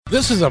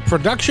This is a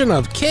production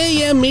of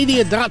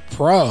KMmedia.pro.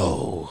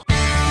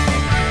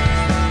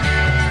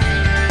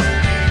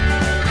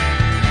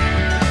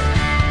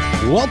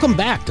 Welcome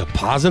back to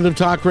Positive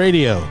Talk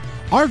Radio.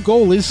 Our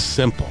goal is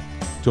simple,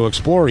 to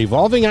explore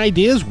evolving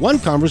ideas one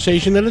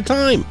conversation at a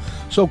time.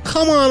 So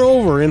come on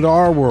over into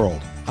our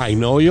world. I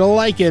know you'll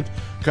like it,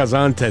 because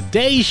on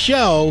today's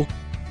show,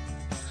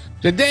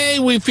 today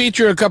we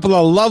feature a couple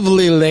of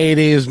lovely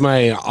ladies.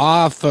 My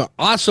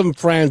awesome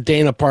friend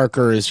Dana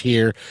Parker is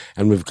here,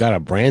 and we've got a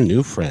brand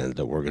new friend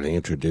that we're going to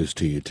introduce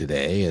to you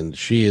today. And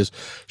she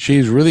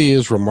really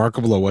is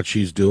remarkable at what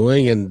she's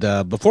doing. And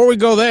before we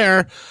go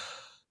there,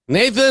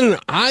 Nathan,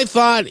 I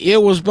thought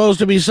it was supposed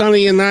to be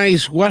sunny and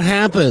nice. What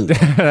happened?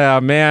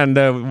 Man,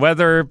 the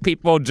weather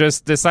people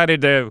just decided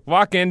to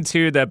walk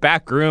into the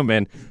back room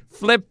and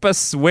flip a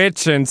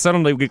switch, and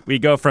suddenly we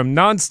go from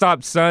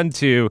nonstop sun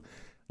to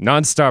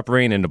nonstop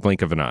rain in the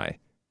blink of an eye.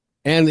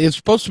 And it's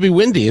supposed to be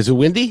windy. Is it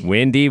windy?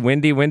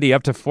 Windy,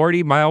 up to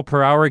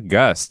 40-mile-per-hour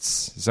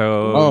gusts.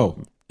 So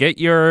get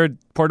your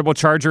portable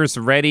chargers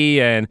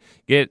ready and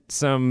get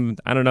some,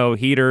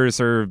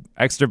 heaters or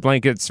extra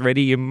blankets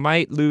ready. You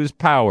might lose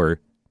power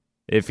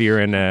if you're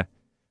in an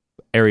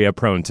area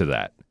prone to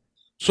that.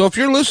 So if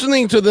you're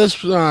listening to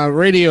this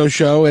radio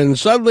show and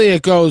suddenly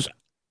it goes,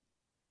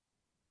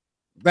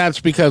 that's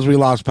because we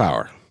lost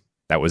power.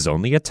 That was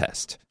only a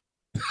test.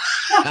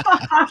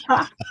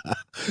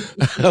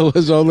 That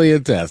was only a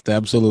test,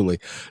 absolutely.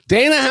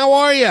 Dana, how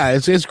are you?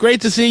 It's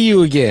great to see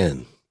you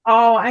again.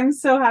 Oh, I'm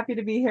so happy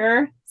to be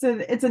here.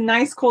 It's a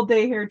nice cold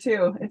day here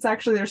too.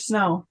 There's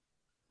snow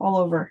all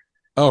over.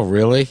 Oh,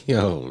 really?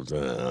 Oh,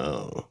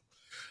 no.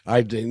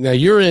 Now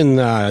you're in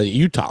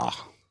Utah.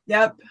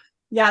 Yep.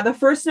 Yeah, the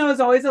first snow is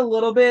always a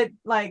little bit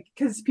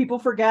because people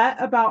forget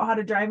about how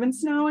to drive in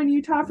snow in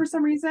Utah for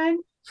some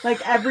reason.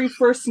 Like every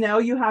first snow,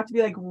 you have to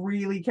be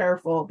really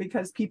careful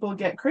because people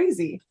get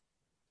crazy.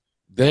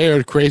 They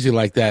are crazy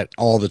like that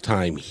all the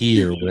time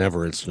here.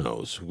 Whenever it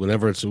snows,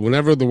 whenever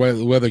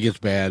the weather gets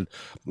bad,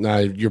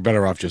 you're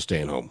better off just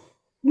staying home.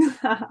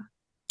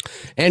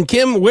 And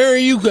Kim, where are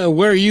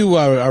you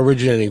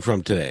originating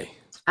from today?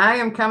 I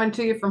am coming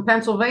to you from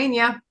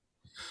Pennsylvania,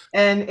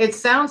 and it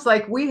sounds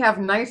like we have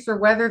nicer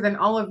weather than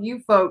all of you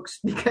folks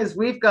because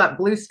we've got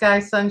blue sky,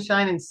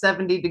 sunshine, and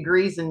 70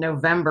 degrees in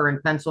November in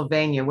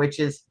Pennsylvania, which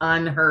is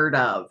unheard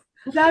of.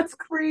 That's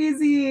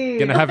crazy.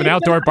 Gonna have an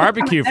outdoor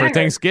barbecue for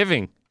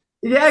Thanksgiving.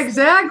 Yeah,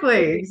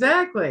 exactly.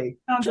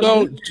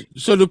 So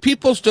do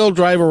people still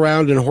drive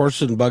around in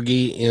horse and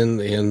buggy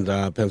in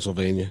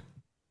Pennsylvania?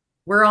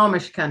 We're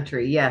Amish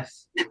country,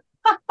 yes.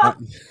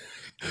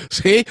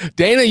 See,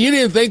 Dana, you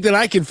didn't think that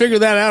I could figure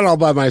that out all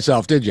by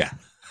myself, did you?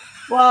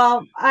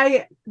 Well,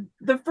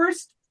 the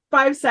first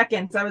 5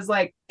 seconds I was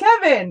like,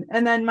 Kevin,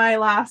 and then I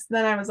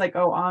was like,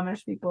 oh,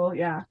 Amish people,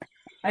 yeah.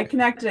 I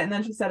connected it, and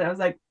then she said it. I was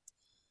like,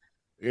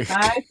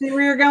 I see where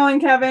you're going,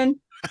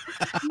 Kevin.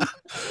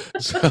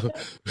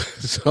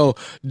 So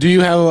do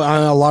you have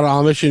a lot of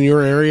Amish in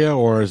your area,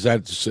 or is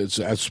that it's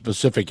a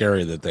specific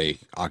area that they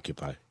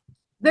occupy?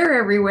 They're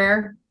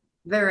everywhere.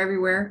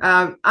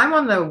 I'm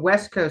on the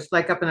West Coast,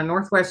 like up in the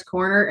northwest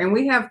corner, and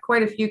we have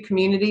quite a few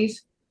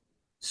communities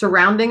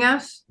surrounding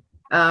us.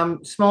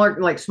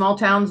 Smaller, small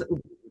towns,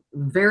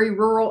 very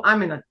rural.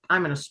 I'm in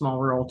a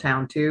small rural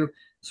town too,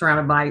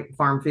 surrounded by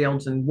farm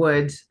fields and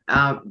woods.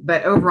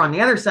 But over on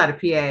the other side of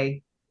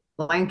PA,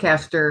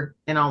 Lancaster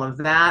and all of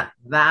that,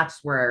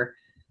 that's where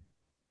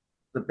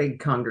the big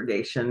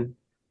congregation,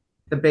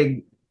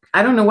 I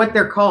don't know what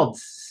they're called,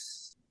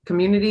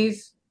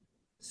 communities,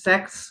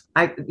 sects,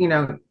 SECTS.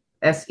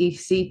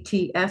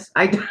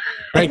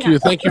 Thank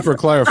you for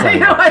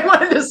clarifying. I know, I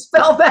wanted to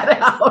spell that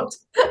out.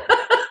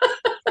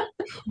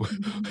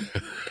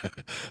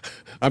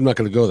 I'm not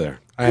going to go there.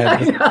 I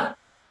had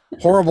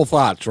horrible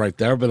thoughts right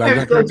there, but I'm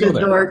not going to go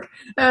there. Dork.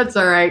 That's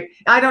all right.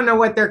 I don't know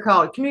what they're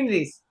called.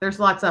 Communities. There's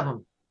lots of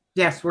them.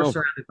 Yes, we're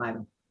surrounded by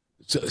them.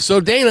 So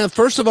Dana,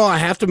 first of all, I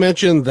have to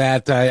mention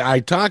that I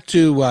talked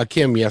to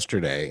Kim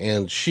yesterday,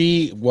 and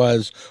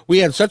we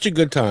had such a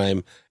good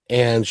time,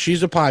 and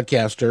she's a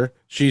podcaster.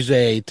 She's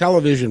a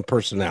television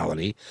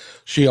personality.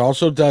 She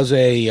also does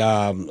a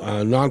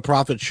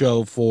nonprofit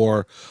show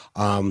for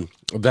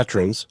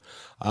veterans,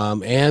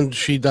 and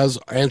she's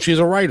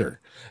a writer.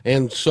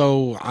 And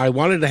so I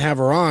wanted to have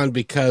her on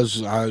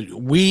because her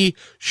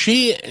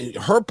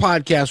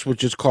podcast,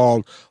 which is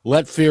called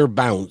Let Fear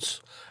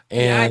Bounce.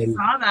 And I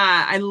saw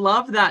that. I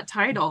love that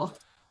title.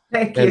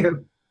 Thank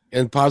you.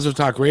 And Positive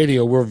Talk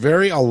Radio, we're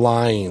very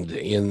aligned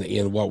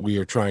in what we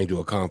are trying to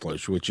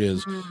accomplish, which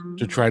is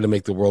to try to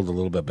make the world a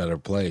little bit better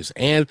place.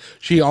 And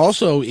she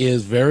also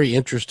is very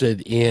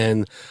interested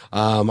in,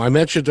 I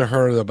mentioned to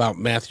her about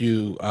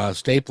Matthew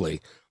Stapley.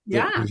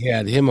 Yeah. We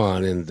had him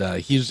on, and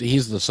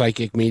he's the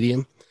psychic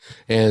medium.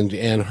 And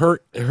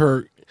her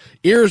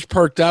ears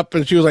perked up,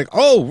 and she was like,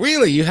 oh,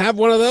 really? You have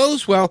one of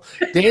those? Well,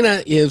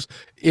 Dana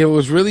it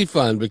was really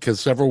fun because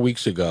several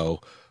weeks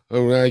ago,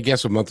 I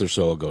guess a month or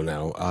so ago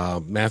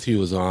now, Matthew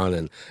was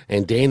on,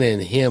 and Dana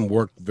and him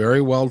worked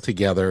very well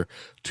together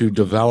to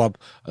develop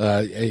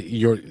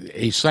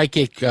a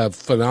psychic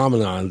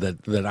phenomenon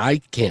that I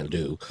can't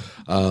do,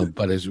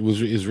 but is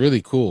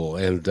really cool.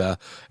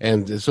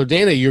 And so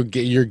Dana, your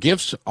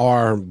gifts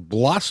are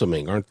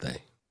blossoming, aren't they?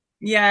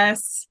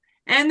 Yes.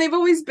 And they've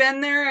always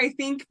been there, I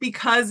think,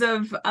 because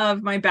of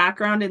my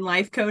background in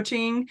life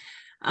coaching.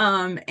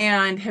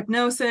 And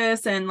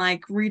hypnosis and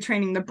like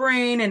retraining the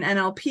brain and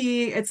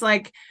NLP. It's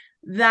like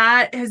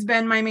that has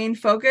been my main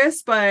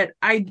focus, but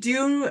I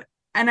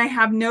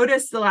have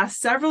noticed the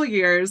last several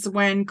years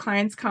when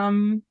clients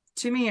come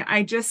to me,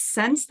 I just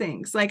sense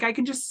things. Like I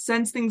can just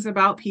sense things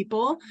about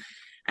people,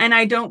 and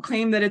I don't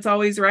claim that it's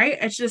always right.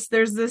 It's just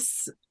there's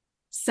this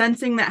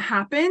sensing that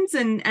happens,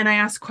 and I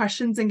ask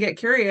questions and get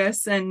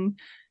curious, and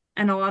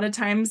a lot of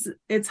times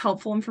it's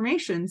helpful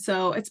information.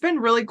 So it's been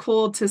really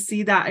cool to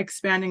see that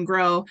expand and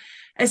grow,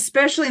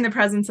 especially in the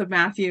presence of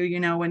Matthew,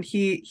 when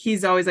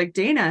he's always like,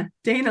 Dana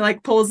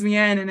like pulls me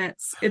in, and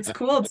it's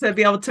cool to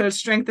be able to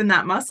strengthen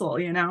that muscle,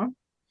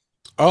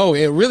 Oh,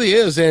 it really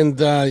is. And,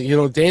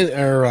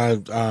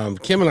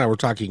 Kim and I were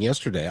talking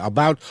yesterday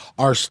about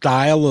our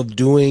style of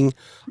doing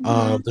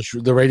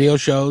the radio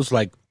shows.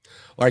 Like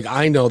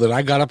I know that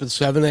I got up at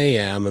 7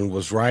 a.m. and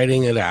was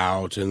writing it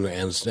out, and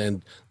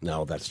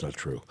no, that's not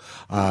true.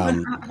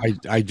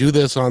 I do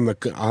this on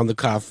the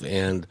cuff,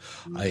 and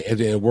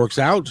it works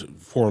out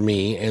for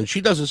me. And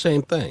she does the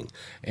same thing,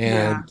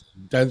 and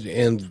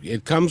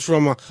it comes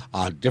from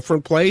a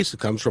different place. It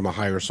comes from a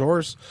higher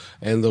source,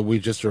 and we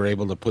just are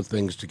able to put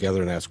things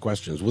together and ask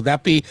questions. Would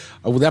that be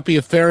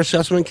a fair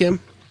assessment, Kim?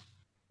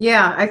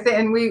 Yeah, I think,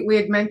 and we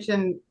had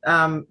mentioned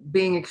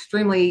being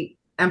extremely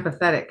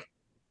empathetic.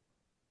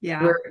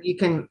 Yeah, where you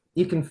can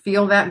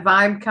feel that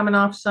vibe coming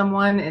off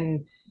someone,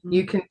 and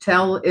you can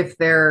tell if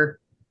they're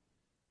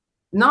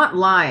not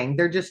lying,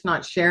 they're just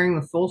not sharing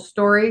the full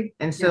story.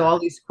 And so all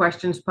these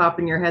questions pop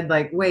in your head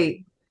like,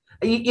 wait,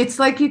 it's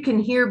like you can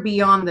hear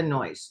beyond the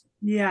noise.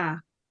 Yeah.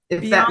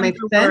 If beyond that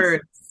makes sense.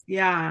 Words.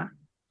 Yeah.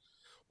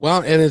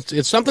 Well, and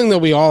it's something that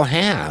we all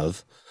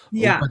have.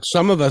 Yeah. But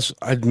some of us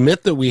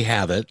admit that we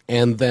have it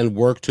and then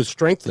work to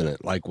strengthen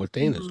it, like what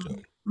Dana's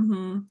doing.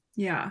 Mm-hmm.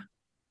 Yeah.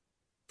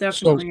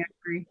 Definitely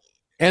agree.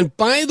 And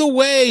by the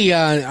way,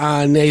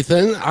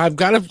 Nathan, I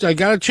got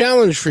a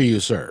challenge for you,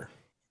 sir.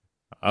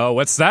 Oh,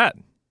 what's that?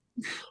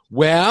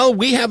 Well,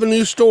 we have a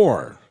new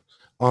store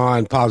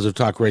on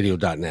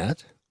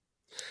positivetalkradio.net.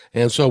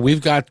 And so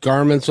we've got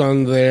garments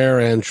on there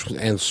and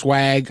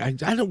swag. I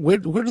don't where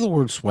do the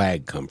word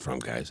swag come from,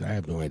 guys? I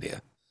have no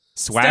idea.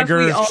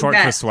 Swagger, short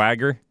for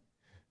swagger.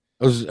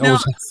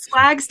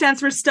 Swag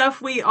stands for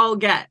stuff we all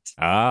get.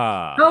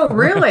 Ah. Oh,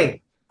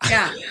 really?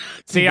 Yeah.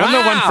 See, I'm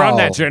the one from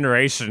that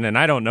generation, and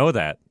I don't know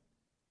that.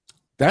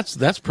 That's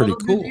pretty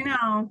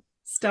cool.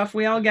 Stuff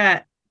we all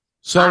get.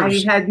 So I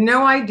had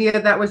no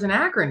idea that was an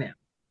acronym.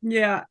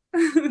 Yeah.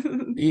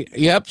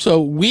 Yep.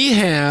 So we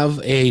have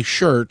a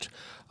shirt,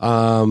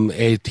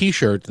 a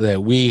T-shirt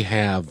that we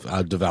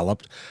have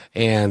developed,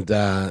 and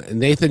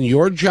Nathan,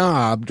 your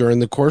job during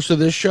the course of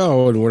this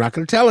show, and we're not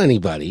going to tell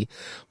anybody,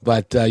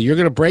 but you're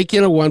going to break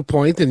in at one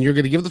point, and you're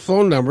going to give the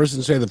phone numbers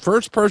and say the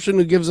first person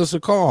who gives us a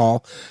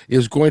call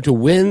is going to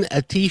win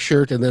a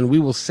T-shirt, and then we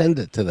will send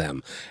it to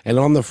them. And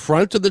on the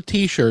front of the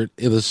T-shirt,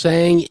 the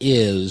saying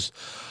is,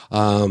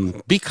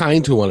 "Be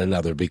kind to one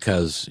another,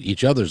 because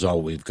each other's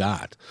all we've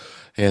got."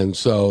 And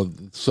so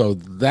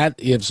that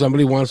if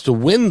somebody wants to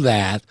win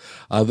that,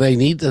 they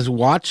need to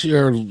watch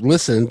or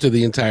listen to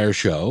the entire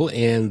show.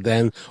 And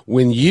then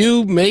when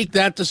you make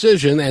that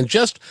decision and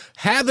just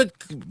have it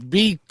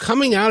be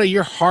coming out of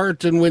your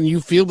heart, and when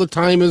you feel the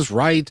time is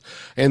right,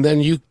 and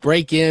then you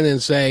break in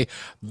and say,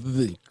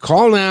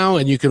 call now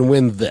and you can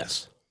win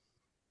this.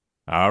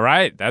 All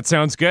right. That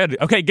sounds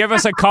good. Okay. Give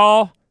us a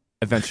call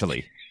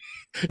eventually.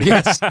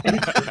 Yes.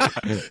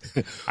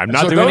 I'm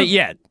not doing it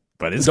yet.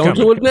 But it's Don't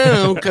coming. do it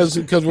now, because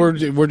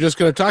we're just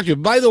going to talk to you.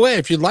 By the way,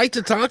 if you'd like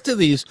to talk to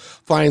these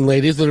fine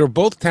ladies that are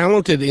both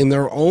talented in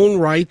their own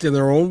right, in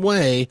their own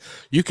way,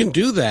 you can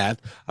do that.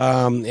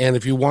 And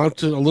if you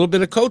want a little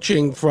bit of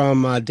coaching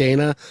from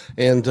Dana,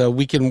 and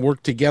we can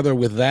work together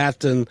with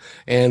that, and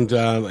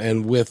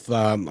with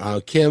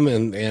Kim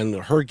and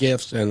her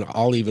gifts, and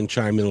I'll even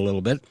chime in a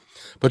little bit.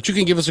 But you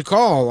can give us a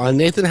call.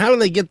 Nathan, how do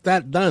they get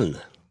that done?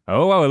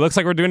 Oh, well, it looks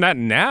like we're doing that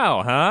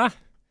now, huh?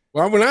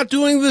 Well, we're not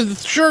doing the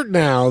shirt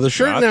now. The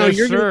shirt not now. The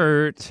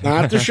shirt.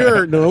 Not the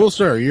shirt. No,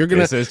 sir.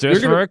 This is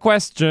just for a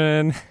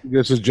question.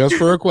 This is just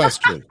for a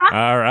question.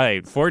 All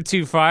right.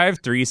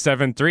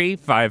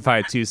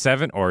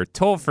 425-373-5527 or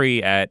toll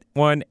free at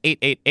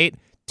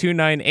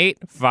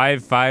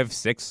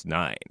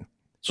 1-888-298-5569.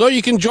 So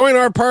you can join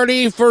our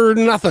party for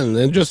nothing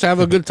and just have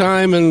a good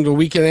time, and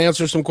we can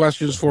answer some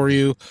questions for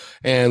you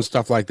and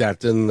stuff like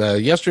that.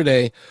 And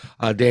yesterday,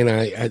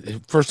 Dana,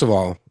 first of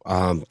all,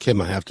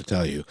 Kim, I have to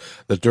tell you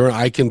that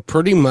I can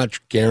pretty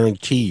much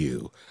guarantee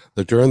you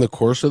that during the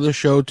course of the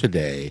show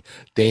today,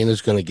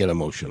 Dana's going to get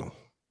emotional.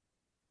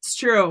 It's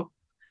true.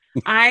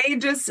 I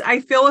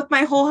feel with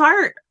my whole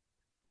heart.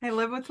 I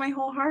live with my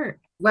whole heart.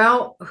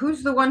 Well,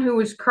 who's the one who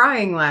was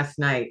crying last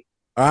night?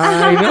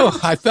 I know.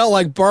 I felt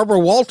like Barbara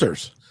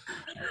Walters.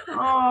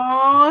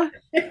 Oh,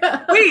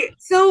 wait.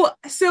 So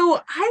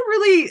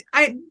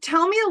I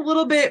tell me a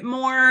little bit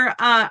more.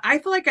 I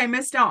feel like I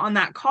missed out on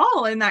that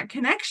call and that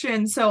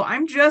connection. So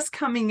I'm just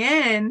coming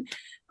in.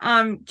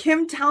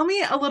 Kim, tell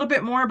me a little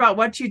bit more about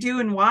what you do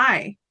and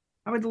why.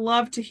 I would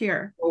love to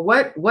hear.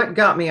 Well, what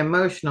got me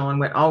emotional and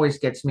what always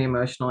gets me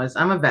emotional is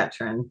I'm a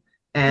veteran,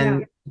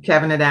 and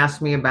Kevin had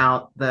asked me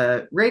about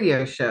the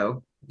radio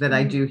show that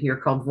I do here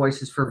called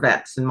Voices for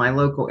Vets in my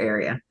local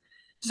area.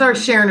 So I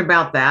was sharing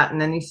about that,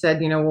 and then he said,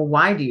 well,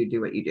 why do you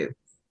do what you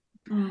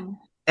do?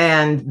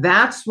 And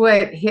that's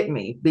what hit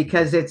me,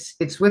 because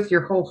it's with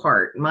your whole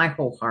heart, my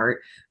whole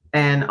heart,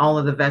 and all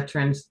of the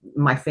veterans,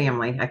 my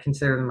family. I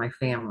consider them my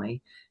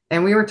family.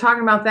 And we were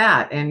talking about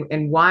that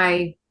and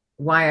why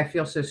I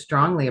feel so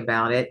strongly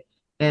about it.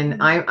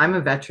 And I'm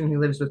a veteran who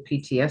lives with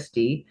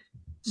PTSD.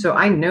 So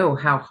I know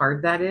how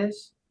hard that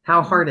is,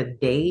 how hard a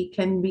day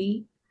can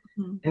be.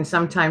 And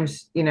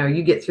sometimes,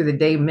 you get through the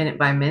day minute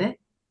by minute.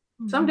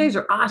 Some days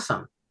are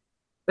awesome.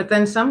 But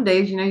then some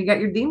days, you got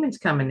your demons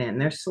coming in,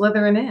 they're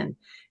slithering in.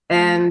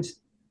 And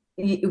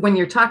when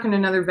you're talking to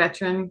another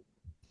veteran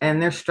and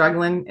they're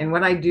struggling, and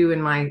what I do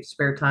in my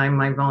spare time,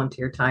 my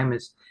volunteer time,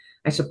 is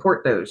I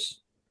support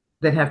those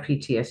that have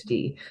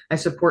PTSD. I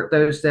support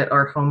those that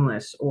are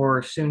homeless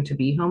or soon to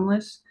be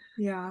homeless.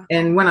 Yeah.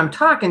 And when I'm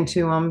talking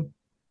to them,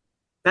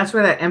 that's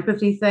where that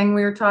empathy thing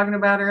we were talking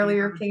about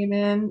earlier came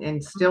in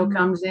and still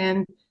comes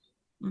in,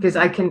 because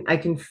I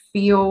can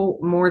feel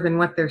more than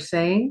what they're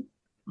saying.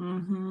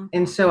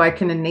 And so I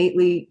can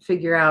innately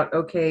figure out,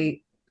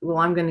 okay, well,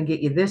 I'm going to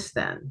get you this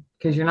then,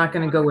 because you're not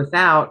going to go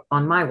without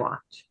on my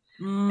watch.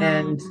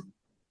 And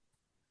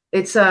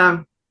it's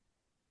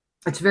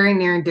very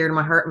near and dear to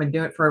my heart. I've been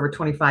doing it for over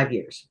 25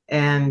 years,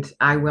 and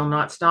I will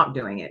not stop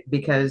doing it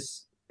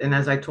because, and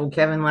as I told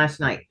Kevin last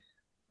night,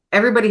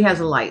 everybody has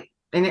a light,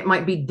 and it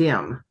might be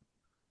dim.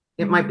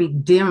 It might be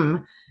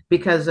dim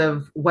because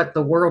of what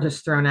the world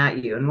has thrown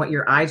at you and what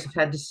your eyes have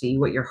had to see,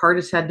 what your heart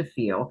has had to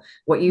feel,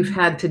 what you've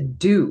had to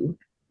do.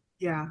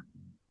 Yeah.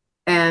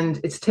 And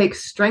it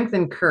takes strength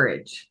and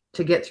courage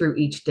to get through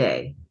each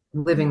day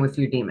living with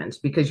your demons,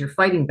 because you're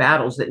fighting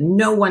battles that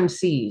no one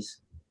sees.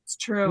 It's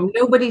true.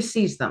 Nobody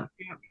sees them.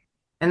 Yeah.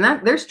 And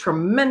that there's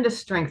tremendous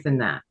strength in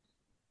that.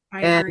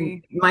 I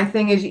agree. My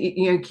thing is,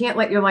 you can't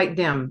let your light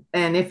dim.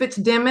 And if it's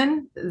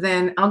dimming,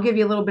 then I'll give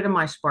you a little bit of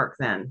my spark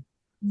then.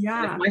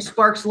 Yeah. And if my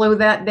spark's low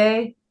that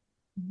day,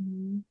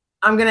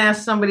 I'm going to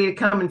ask somebody to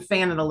come and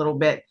fan it a little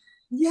bit,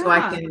 so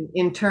I can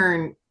in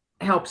turn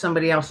help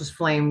somebody else's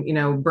flame,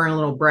 burn a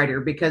little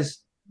brighter, because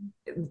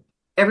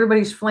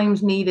everybody's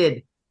flame's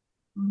needed.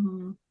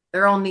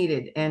 They're all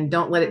needed, and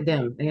don't let it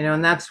dim,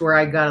 and that's where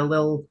I got a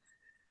little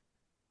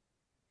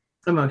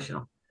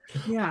emotional.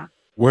 Yeah.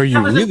 Where you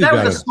that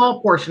was a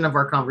small portion of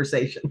our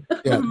conversation.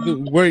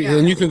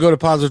 And you can go to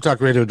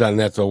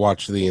positivetalkradio.net to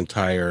watch the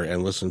entire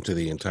and listen to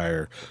the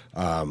entire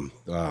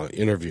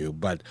interview.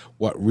 But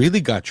what really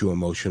got you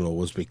emotional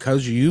was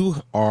because you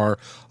are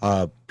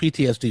a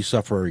PTSD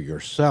sufferer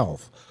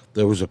yourself.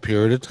 There was a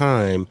period of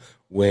time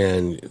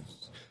when,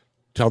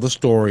 tell the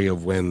story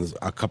of when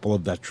a couple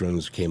of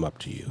veterans came up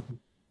to you.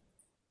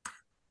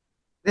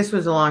 This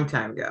was a long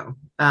time ago.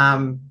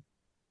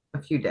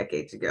 A few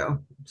decades ago,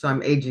 so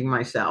I'm aging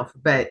myself,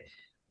 but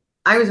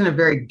I was in a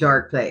very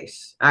dark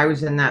place. I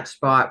was in that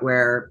spot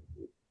where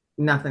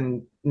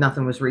nothing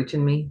was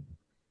reaching me,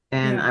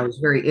 and I was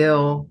very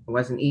ill. I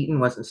wasn't eating,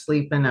 wasn't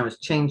sleeping. I was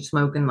chain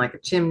smoking like a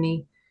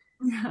chimney,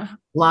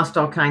 lost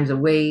all kinds of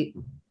weight,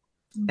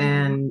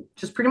 and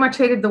just pretty much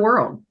hated the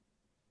world.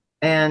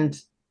 And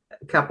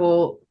a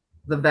couple,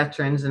 the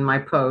veterans in my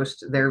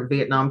post, they're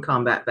Vietnam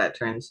combat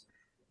veterans.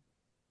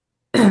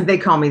 They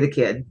call me the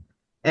kid.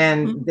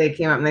 And they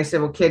came up and they said,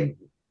 well, kid,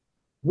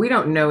 we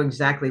don't know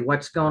exactly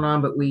what's going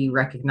on, but we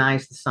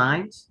recognize the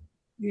signs.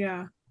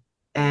 Yeah.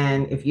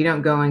 And if you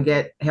don't go and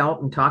get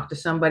help and talk to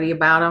somebody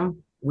about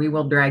them, we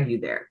will drag you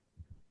there.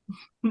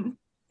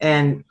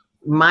 And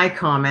my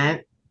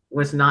comment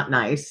was not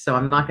nice, so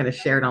I'm not going to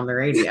share it on the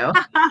radio.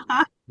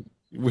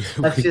 We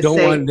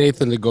don't want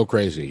Nathan to go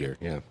crazy here.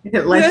 Yeah.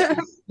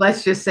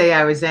 Let's just say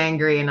I was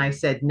angry and I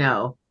said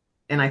no,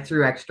 and I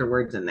threw extra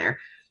words in there.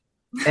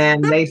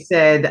 And they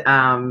said,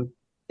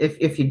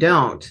 if you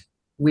don't,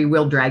 we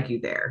will drag you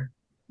there.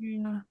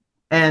 Yeah.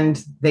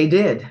 And they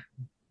did.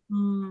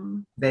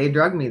 They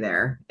drug me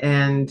there.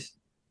 And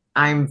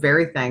I'm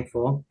very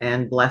thankful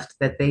and blessed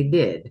that they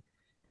did.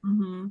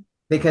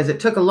 Because it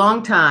took a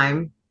long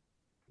time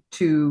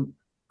to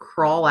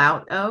crawl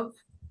out of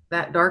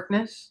that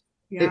darkness.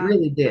 Yeah. It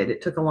really did.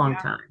 It took a long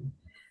time.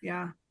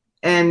 Yeah.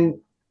 And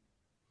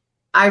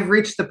I've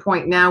reached the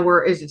point now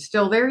where, is it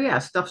still there? Yeah,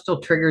 stuff still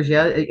triggers you.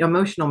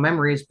 Emotional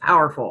memory is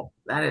powerful.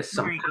 That is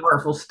some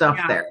powerful stuff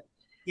there.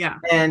 Yeah.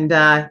 And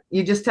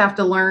you just have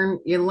to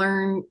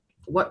learn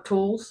what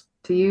tools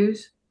to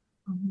use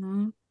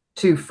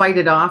to fight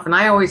it off. And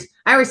I always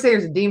say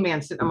there's a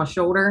D-man sitting on my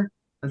shoulder.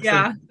 And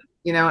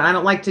I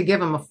don't like to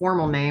give him a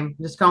formal name.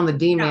 Just call him the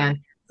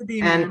D-man.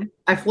 and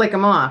I flick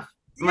them off.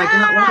 I'm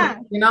like,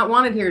 you're not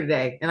wanted here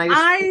today. And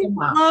I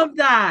love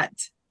that.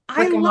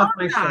 I love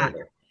that.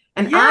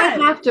 And I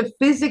have to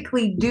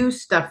physically do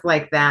stuff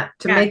like that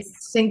to make it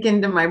sink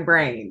into my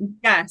brain.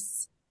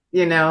 Yes.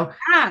 You know?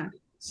 Yeah.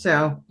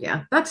 So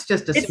yeah, that's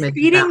just a smidge.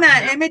 Feeding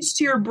that image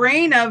to your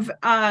brain of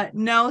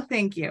no,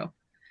 thank you.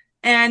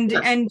 And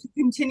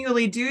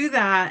continually do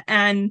that.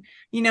 And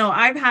you know,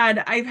 I've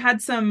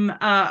had some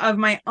of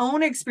my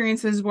own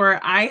experiences where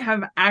I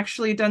have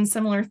actually done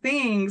similar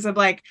things of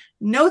like,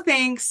 no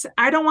thanks,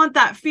 I don't want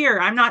that fear,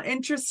 I'm not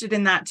interested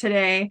in that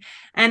today,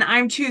 and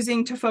I'm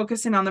choosing to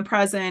focus in on the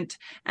present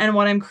and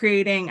what I'm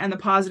creating and the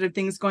positive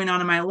things going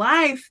on in my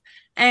life.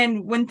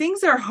 And when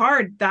things are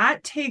hard,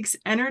 that takes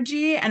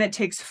energy, and it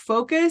takes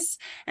focus,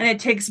 and it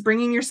takes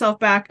bringing yourself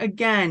back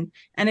again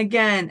and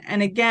again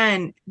and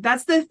again.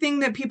 That's the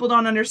thing that people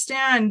don't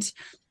understand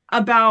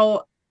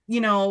about,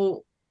 you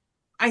know,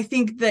 I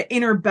think the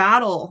inner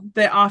battle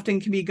that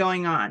often can be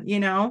going on, you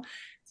know,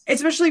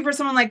 especially for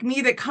someone like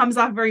me that comes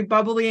off very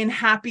bubbly and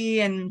happy,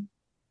 and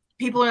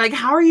people are like,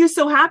 how are you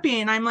so happy?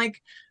 And I'm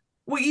like,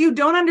 what you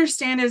don't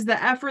understand is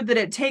the effort that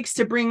it takes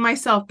to bring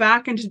myself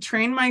back and to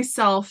train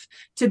myself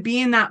to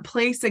be in that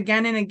place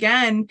again and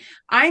again.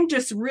 I'm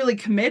just really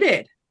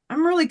committed.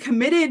 I'm really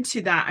committed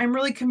to that. I'm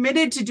really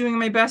committed to doing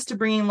my best to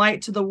bringing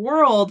light to the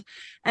world.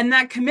 And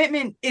that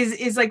commitment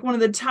is like one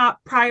of the top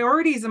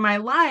priorities in my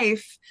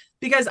life,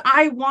 because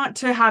I want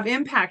to have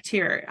impact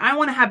here. I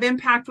want to have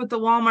impact with the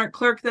Walmart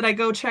clerk that I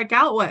go check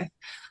out with.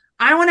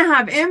 I want to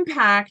have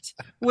impact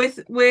with,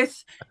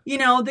 you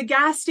know, the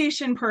gas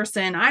station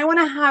person. I want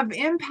to have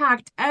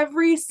impact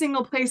every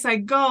single place I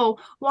go,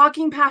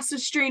 walking past a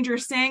stranger,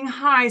 saying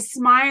hi,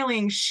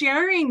 smiling,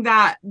 sharing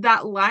that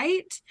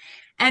light.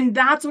 And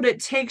that's what it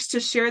takes to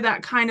share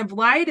that kind of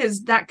light,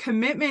 is that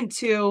commitment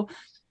to,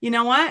 you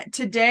know what,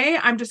 today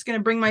I'm just going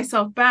to bring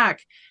myself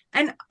back.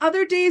 And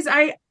other days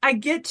I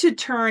get to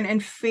turn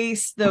and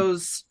face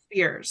those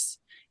fears.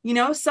 You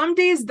know, some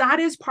days that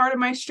is part of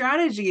my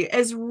strategy,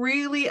 is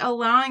really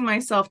allowing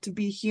myself to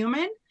be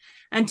human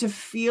and to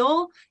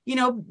feel, you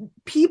know,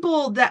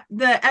 people, that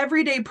the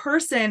everyday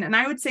person. And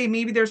I would say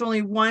maybe there's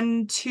only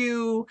 1,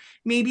 2,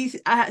 maybe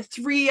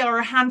 3 or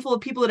a handful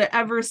of people that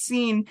have ever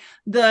seen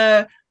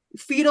the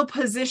fetal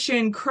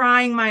position,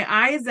 crying my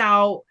eyes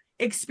out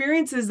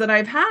experiences that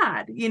I've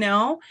had, you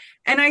know.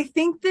 And I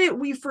think that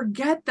we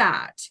forget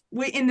that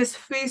in this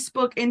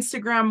Facebook,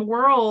 Instagram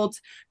world,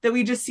 that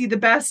we just see the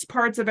best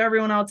parts of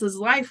everyone else's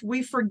life.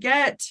 We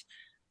forget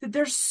that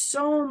there's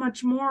so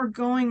much more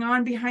going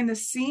on behind the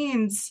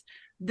scenes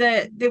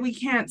that we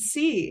can't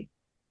see,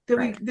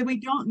 that we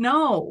don't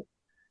know,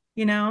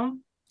 you know.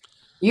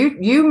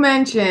 You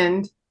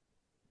mentioned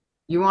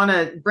you want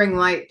to bring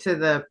light to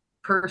the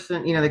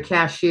person, you know, the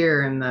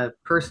cashier and the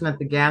person at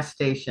the gas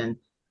station.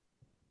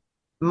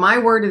 My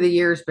word of the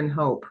year has been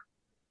hope.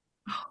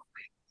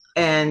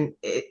 And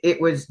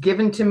it was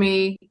given to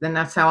me. Then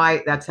that's how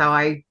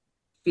I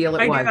feel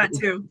it was. I do that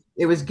too.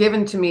 It was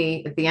given to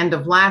me at the end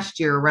of last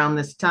year around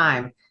this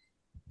time.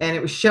 And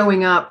it was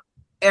showing up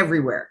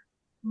everywhere.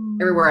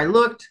 Everywhere I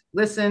looked,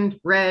 listened,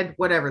 read,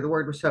 whatever, the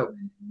word was hope.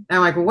 And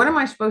I'm like, well, what am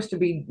I supposed to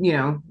be, you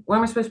know, what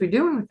am I supposed to be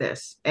doing with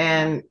this?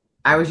 And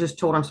I was just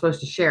told I'm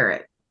supposed to share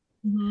it.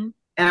 And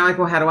I'm like,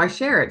 well, how do I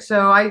share it?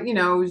 So I, you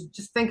know, was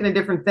just thinking of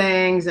different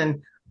things,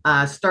 and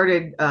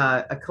started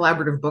a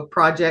collaborative book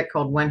project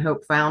called When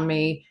Hope Found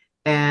Me,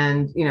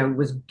 and, you know,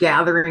 was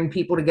gathering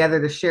people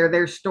together to share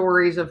their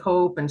stories of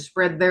hope and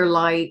spread their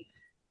light.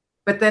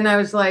 But then I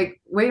was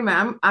like, wait a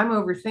minute, I'm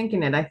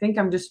overthinking it. I think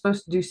I'm just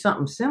supposed to do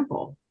something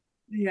simple.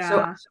 Yeah. So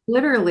I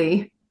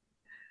literally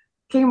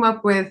came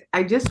up with,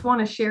 I just want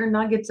to share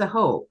nuggets of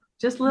hope,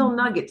 just little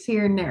nuggets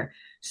here and there.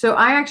 So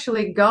I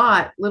actually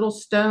got little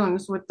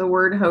stones with the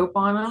word hope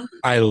on them.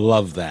 I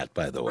love that,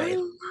 by the way. I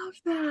love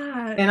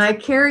that. And I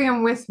carry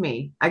them with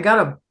me. I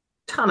got a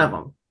ton of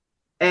them.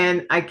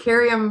 And I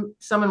carry them,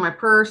 some in my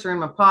purse or in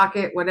my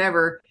pocket,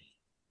 whatever.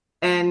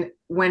 And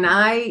when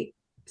I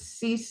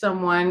see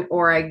someone,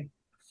 or I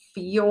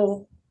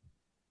feel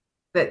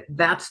that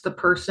that's the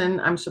person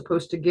I'm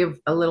supposed to give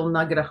a little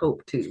nugget of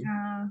hope to,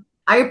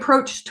 I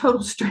approach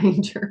total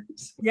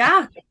strangers.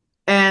 Yeah.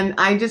 And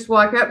I just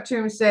walk up to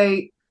them and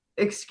say,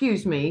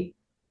 excuse me,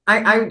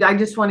 I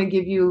just want to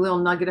give you a little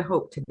nugget of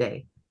hope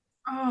today.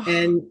 Oh.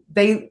 And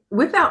they,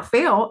 without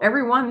fail,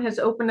 everyone has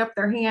opened up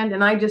their hand,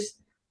 and I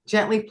just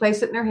gently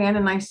place it in their hand,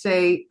 and I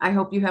say, I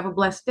hope you have a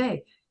blessed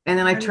day. And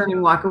then I turn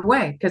and walk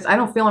away, because I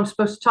don't feel I'm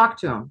supposed to talk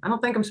to them. I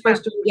don't think I'm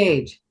supposed to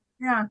engage.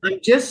 Yeah. I'm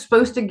just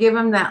supposed to give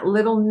them that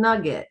little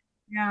nugget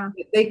that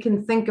they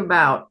can think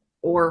about,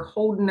 or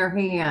hold in their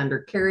hand, or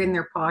carry in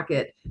their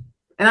pocket.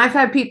 And I've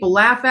had people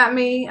laugh at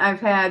me.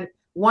 I've had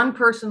one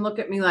person look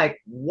at me like,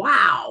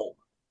 wow,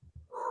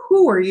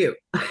 who are you?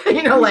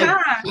 You know, like,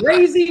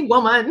 crazy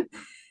woman.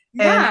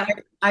 Yeah.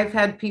 And I've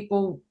had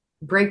people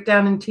break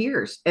down in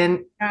tears, and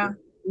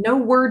no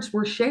words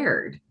were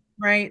shared.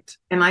 Right.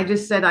 And I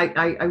just said,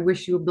 I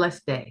wish you a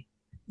blessed day.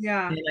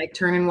 Yeah. And I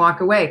turn and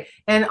walk away.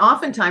 And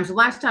oftentimes, the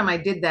last time I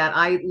did that,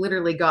 I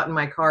literally got in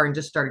my car and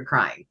just started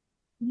crying.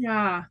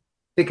 Yeah.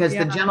 because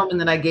the gentleman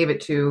that I gave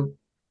it to,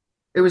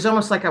 it was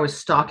almost like I was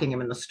stalking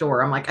him in the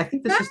store. I'm like, I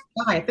think this is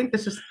the guy. I think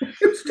this is.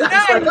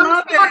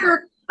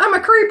 I'm a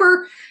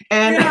creeper,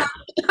 and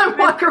I'm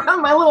walking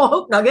around my little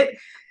Hope Nugget,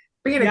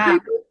 being a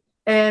creeper.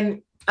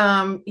 And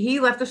he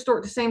left the store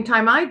at the same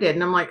time I did,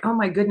 and I'm like, oh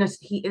my goodness,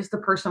 he is the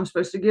person I'm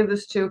supposed to give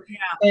this to. Yeah.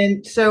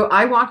 And so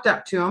I walked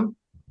up to him,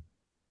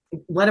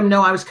 let him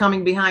know I was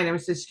coming behind him,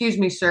 and said, "Excuse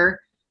me, sir,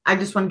 I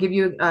just want to give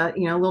you, a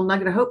little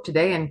nugget of hope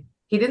today." And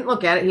he didn't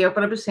look at it. He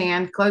opened up his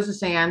hand, closed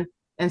his hand,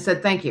 and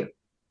said, "Thank you."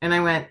 And I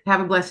went,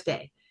 "Have a blessed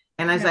day."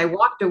 And as I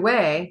walked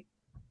away,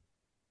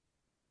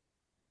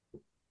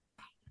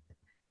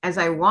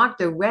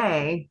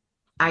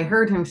 I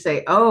heard him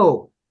say,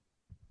 "Oh,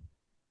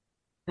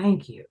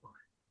 thank you."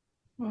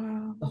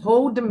 Wow. The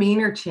whole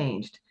demeanor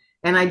changed.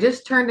 And I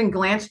just turned and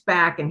glanced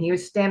back, and he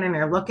was standing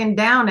there looking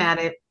down at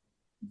it.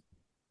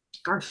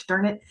 Gosh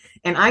darn it.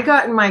 And I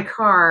got in my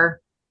car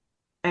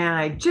and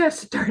I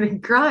just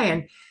started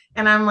crying.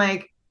 And I'm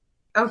like,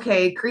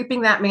 okay,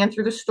 creeping that man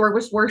through the store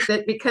was worth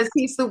it, because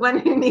he's the one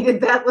who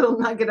needed that little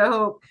nugget of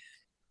hope.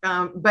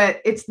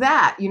 But it's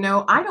that,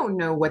 I don't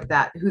know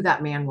who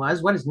that man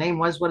was, what his name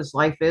was, what his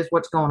life is,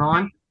 what's going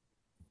on.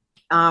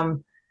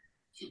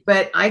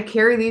 But I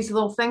carry these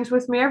little things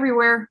with me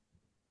everywhere.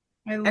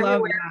 I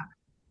love that.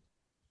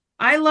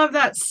 I love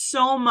that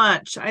so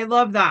much. I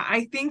love that.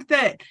 I think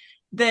that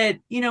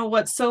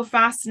what's so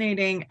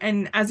fascinating,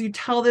 and as you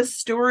tell this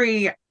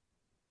story,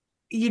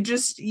 you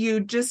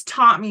just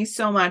taught me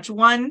so much.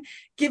 One,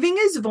 giving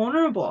is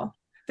vulnerable.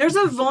 There's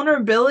a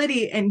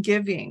vulnerability in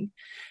giving.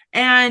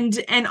 And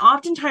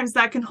oftentimes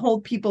that can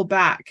hold people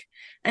back.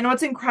 And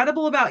what's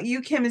incredible about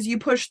you, Kim, is you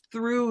pushed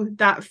through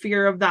that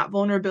fear of that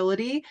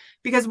vulnerability,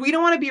 because we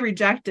don't want to be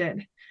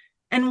rejected.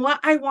 And what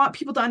I want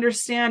people to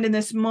understand in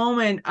this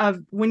moment of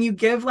when you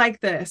give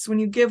like this, when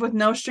you give with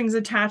no strings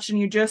attached and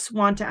you just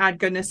want to add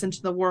goodness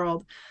into the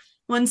world,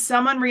 when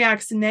someone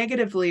reacts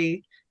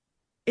negatively,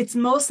 it's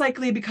most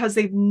likely because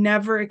they've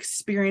never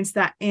experienced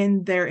that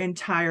in their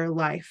entire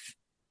life,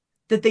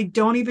 that they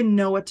don't even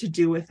know what to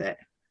do with it.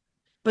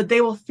 But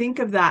they will think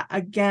of that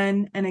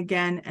again and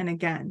again and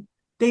again.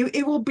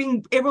 It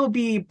will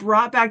be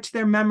brought back to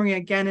their memory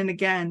again and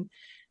again.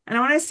 And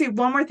I want to say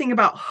one more thing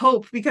about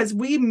hope, because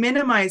we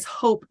minimize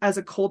hope as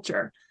a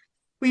culture.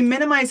 We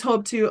minimize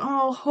hope to,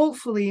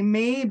 hopefully,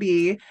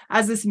 maybe,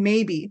 as this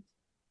maybe.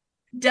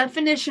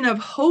 Definition of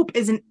hope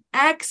is an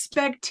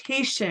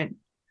expectation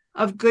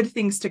of good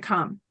things to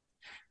come.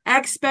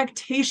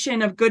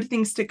 Expectation of good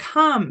things to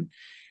come.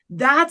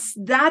 That's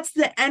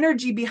the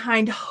energy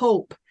behind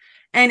hope.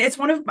 And it's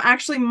one of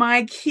actually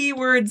my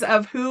keywords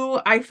of who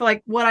I feel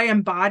like what I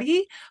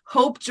embody: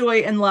 hope,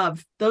 joy, and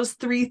love. Those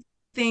three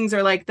things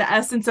are like the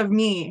essence of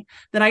me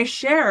that I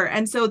share.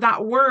 And so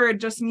that word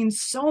just means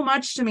so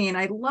much to me. And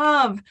I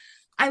love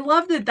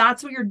that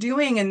that's what you're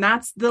doing. And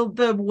that's the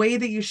way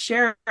that you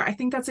share. I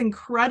think that's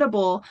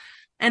incredible.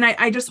 And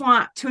I just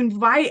want to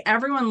invite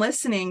everyone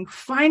listening,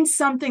 find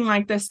something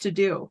like this to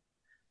do.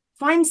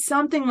 Find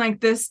something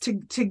like this to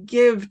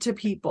give to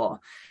people.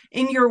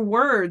 In your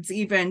words,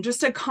 even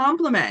just a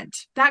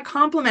compliment. That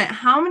compliment,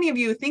 how many of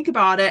you think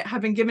about it,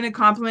 have been given a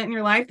compliment in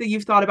your life that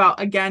you've thought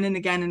about again and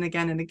again and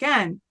again and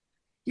again?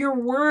 Your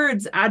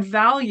words add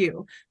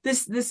value.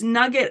 This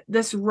nugget,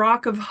 this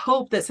rock of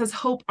hope that says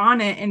hope on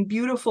it in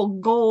beautiful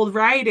gold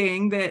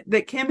writing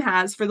that Kim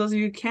has, for those of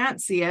you who can't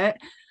see it,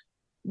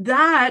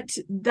 that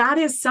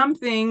is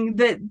something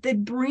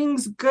that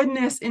brings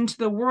goodness into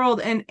the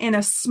world, and in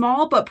a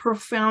small but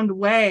profound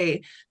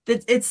way.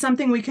 That it's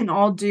something we can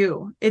all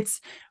do.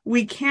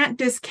 We can't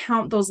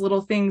discount those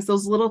little things.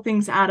 Those little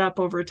things add up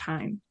over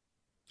time.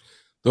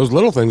 Those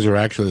little things are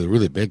actually the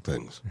really big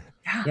things.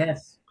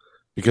 Yes.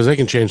 Because they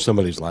can change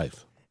somebody's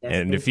life.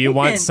 And if you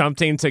want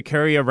something to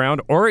carry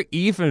around or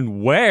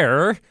even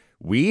wear,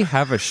 we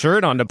have a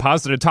shirt on the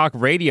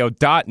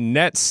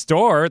positivetalkradio.net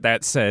store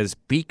that says,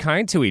 "Be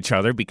kind to each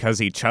other,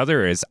 because each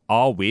other is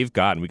all we've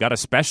got." And we got a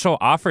special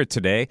offer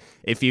today.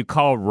 If you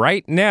call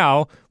right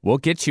now, we'll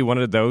get you one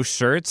of those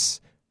shirts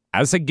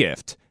as a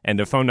gift. And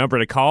the phone number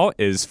to call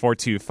is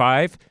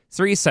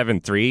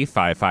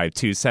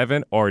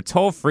 425-373-5527 or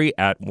toll free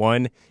at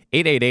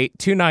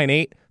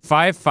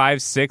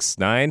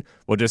 1-888-298-5569.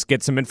 We'll just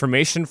get some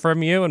information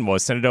from you and we'll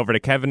send it over to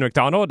Kevin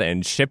McDonald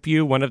and ship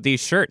you one of these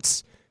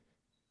shirts.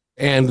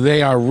 And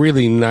they are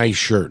really nice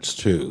shirts,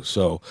 too.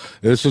 So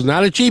this is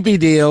not a cheapy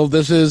deal.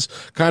 This is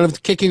kind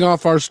of kicking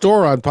off our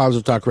store on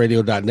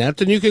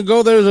positivetalkradio.net. And you can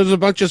go there. There's a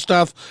bunch of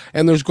stuff,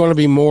 and there's going to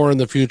be more in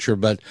the future.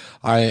 But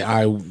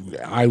I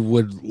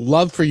would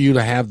love for you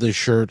to have this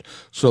shirt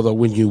so that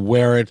when you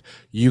wear it,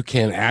 you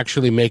can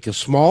actually make a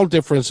small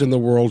difference in the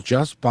world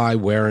just by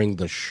wearing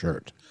the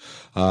shirt.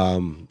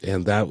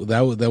 And that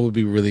would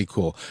be really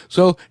cool.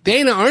 So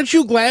Dana, aren't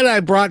you glad I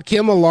brought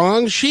Kim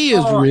along? She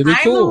is really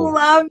cool.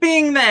 I'm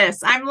loving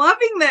this.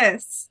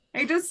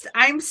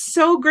 I'm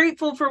so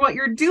grateful for what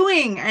you're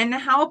doing and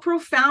how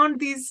profound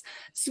these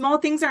small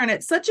things are. And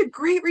it's such a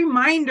great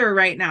reminder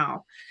right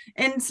now.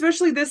 And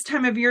especially this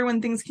time of year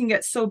when things can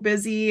get so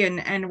busy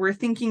and we're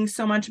thinking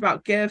so much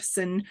about gifts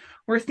and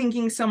we're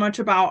thinking so much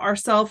about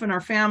ourselves and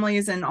our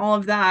families and all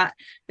of that.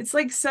 It's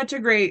like such a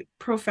great,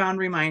 profound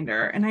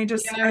reminder. And I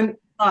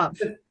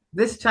love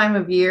this time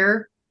of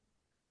year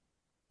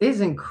is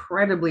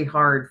incredibly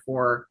hard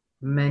for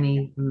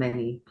many,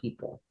 many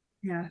people.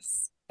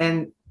 Yes.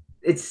 And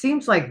it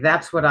seems like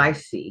that's what I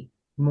see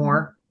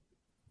more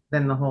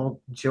than the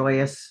whole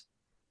joyous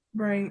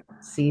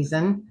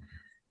season.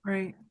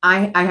 Right.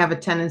 I have a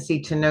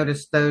tendency to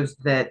notice those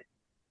that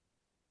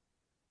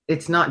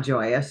it's not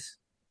joyous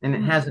and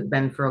it hasn't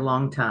been for a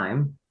long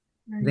time.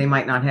 Right. They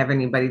might not have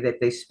anybody that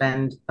they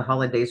spend the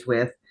holidays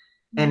with,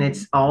 and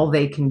it's all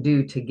they can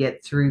do to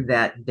get through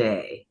that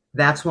day.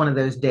 That's one of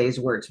those days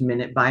where it's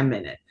minute by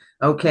minute.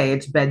 Okay,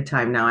 it's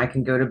bedtime now. I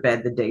can go to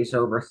bed. The day's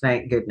over.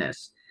 Thank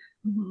goodness.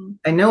 Mm-hmm.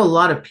 I know a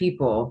lot of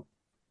people,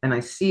 and I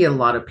see a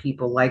lot of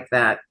people like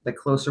that the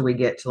closer we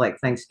get to like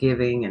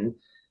Thanksgiving. And,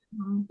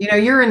 you know,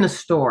 you're in the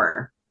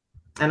store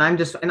and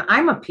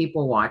I'm a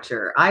people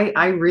watcher. I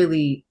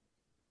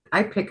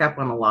pick up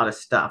on a lot of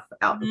stuff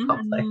out in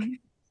public.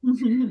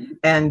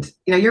 And,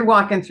 you know, you're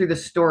walking through the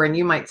store and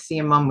you might see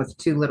a mom with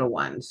 2 little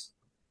ones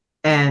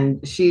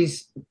and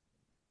she's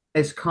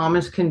as calm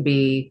as can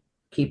be,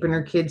 keeping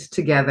her kids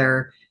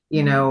together,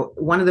 you know,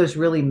 one of those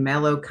really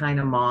mellow kind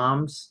of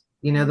moms,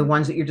 you know, the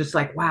ones that you're just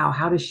like, wow,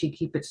 how does she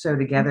keep it so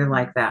together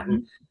like that?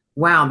 And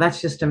wow,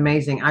 that's just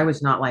amazing. I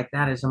was not like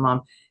that as a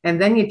mom.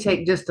 And then you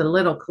take just a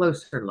little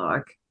closer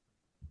look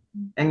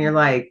and you're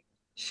like,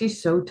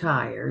 she's so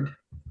tired.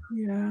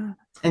 Yeah.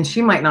 And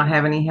she might not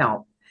have any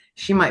help.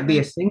 She might be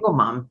a single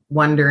mom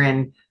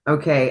wondering,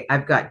 okay,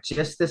 I've got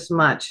just this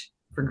much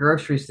for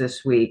groceries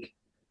this week.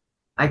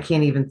 I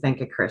can't even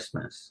think of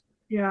Christmas.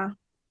 Yeah.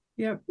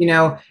 Yep. You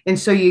know, and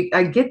so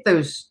I get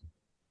those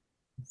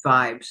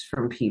vibes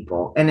from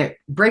people and it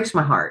breaks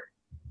my heart.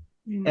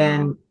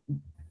 And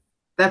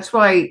that's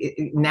why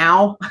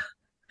now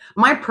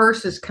my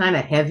purse is kind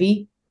of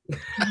heavy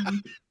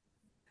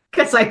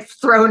because I've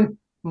thrown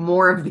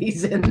more of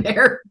these in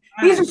there.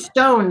 These are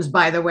stones,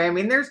 by the way. I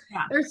mean, there's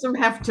some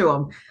heft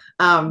to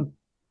them.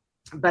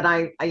 But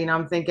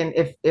I'm thinking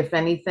if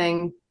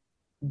anything,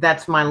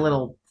 that's my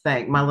little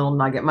thing, my little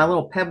nugget, my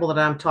little pebble that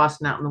I'm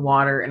tossing out in the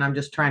water, and I'm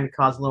just trying to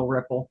cause a little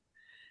ripple,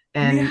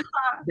 and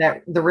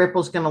that the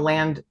ripple's going to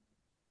land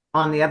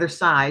on the other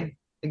side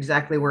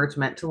exactly where it's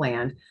meant to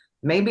land.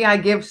 Maybe I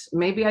give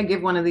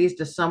one of these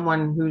to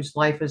someone whose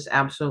life is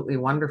absolutely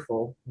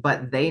wonderful,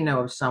 but they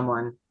know of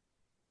someone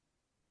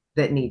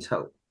that needs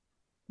hope.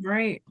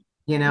 Right.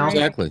 You know,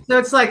 exactly. So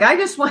it's like I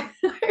just want.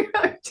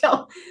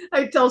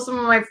 I tell some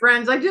of my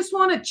friends, I just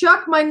want to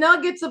chuck my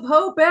nuggets of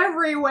hope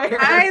everywhere.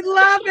 I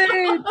love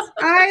it.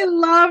 I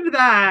love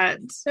that.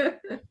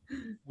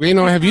 Well, you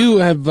know,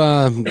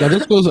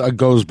 this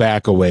goes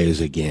back a ways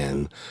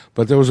again,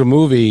 but there was a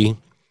movie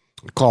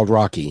called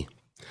Rocky,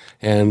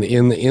 and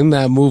in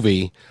that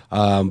movie,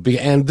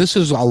 and this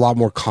is a lot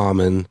more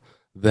common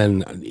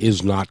than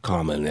is not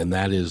common, and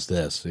that is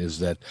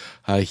that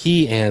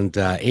he and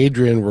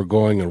Adrian were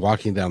going and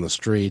walking down the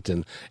street,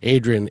 and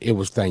Adrian, it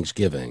was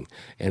Thanksgiving,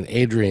 and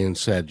Adrian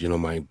said, you know,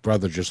 my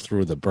brother just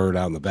threw the bird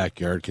out in the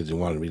backyard because he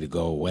wanted me to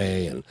go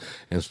away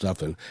and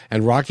stuff, and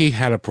Rocky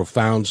had a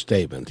profound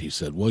statement. He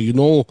said, well, you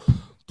know,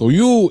 to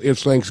you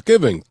it's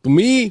Thanksgiving, to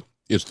me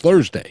it's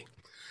Thursday.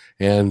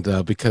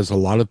 And because a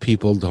lot of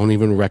people don't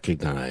even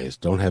recognize,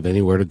 don't have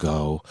anywhere to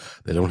go,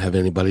 they don't have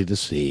anybody to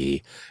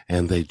see,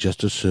 and they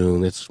just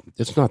assume it's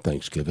not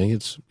Thanksgiving,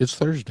 it's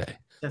Thursday.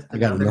 I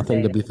got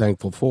nothing to be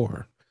thankful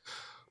for.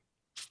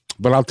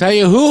 But I'll tell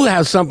you who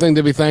has something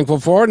to be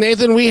thankful for.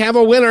 Nathan, we have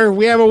a winner.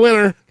 We have a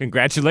winner.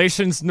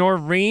 Congratulations,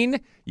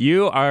 Noreen.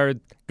 You are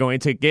going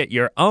to get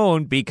your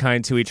own Be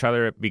Kind to Each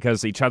Other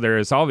Because Each Other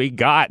Is All We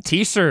Got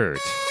t-shirt.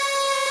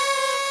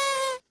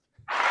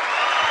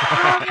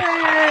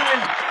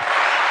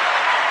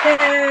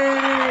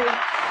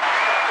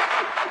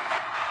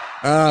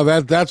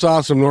 That's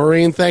awesome,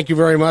 Noreen. Thank you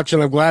very much,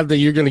 and I'm glad that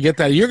you're going to get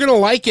that. You're going to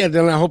like it,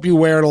 and I hope you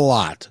wear it a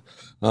lot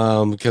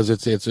because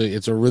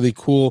it's a really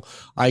cool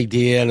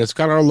idea, and it's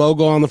got our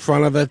logo on the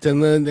front of it,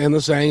 and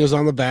the saying is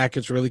on the back.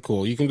 It's really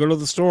cool. You can go to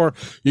the store,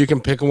 you can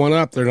pick one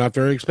up. They're not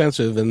very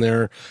expensive, and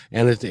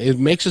it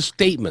makes a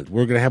statement.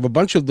 We're going to have a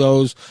bunch of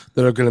those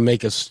that are going to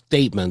make a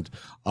statement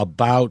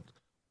about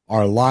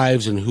our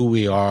lives and who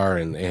we are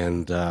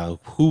and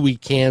who we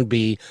can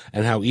be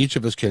and how each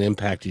of us can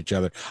impact each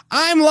other.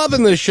 I'm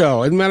loving this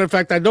show. As a matter of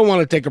fact, I don't want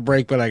to take a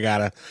break, but I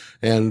gotta.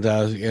 And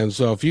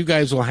so if you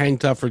guys will hang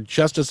tough for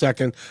just a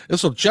second,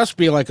 this will just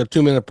be like a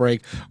 2-minute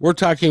break. We're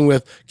talking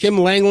with Kim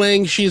Lang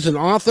Lang. She's an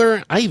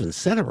author. I even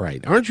said it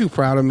right. Aren't you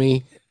proud of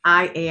me?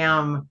 I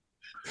am.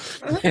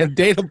 And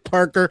Dana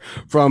Parker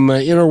from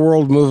Inner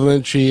World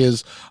Movement. She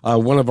is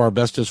one of our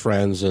bestest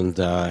friends and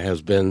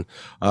has been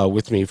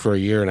with me for a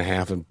year and a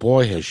half. And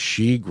boy, has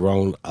she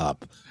grown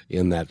up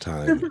in that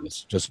time.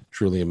 It's just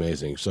truly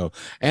amazing. So,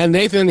 and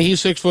Nathan,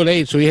 he's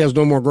 6'8", so he has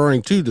no more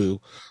growing to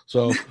do.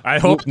 So I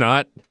hope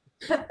not.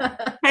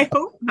 I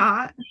hope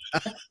not.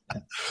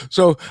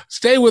 So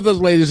stay with us,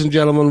 ladies and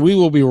gentlemen. We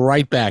will be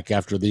right back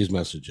after these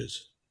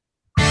messages.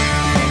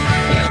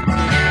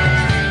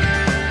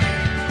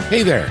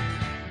 Hey there.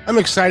 I'm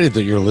excited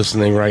that you're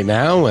listening right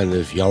now, and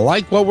if you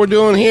like what we're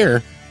doing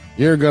here,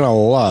 you're going to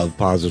love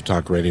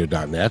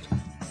PositiveTalkRadio.net.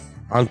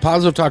 On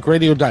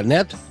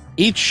PositiveTalkRadio.net,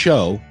 each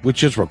show,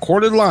 which is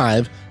recorded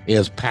live,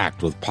 is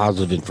packed with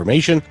positive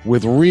information,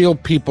 with real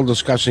people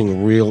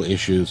discussing real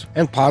issues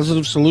and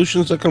positive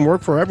solutions that can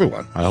work for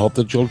everyone. I hope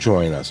that you'll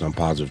join us on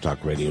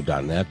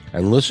PositiveTalkRadio.net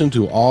and listen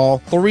to all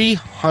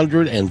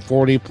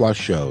 340 plus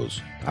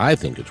shows. I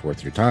think it's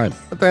worth your time.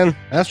 But then,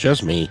 that's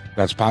just me.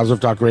 That's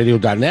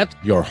PositiveTalkRadio.net,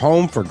 your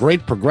home for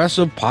great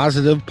progressive,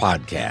 positive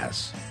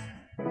podcasts.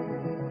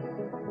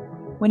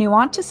 When you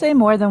want to say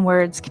more than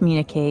words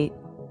communicate,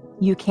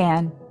 you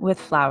can with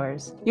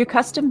flowers. Your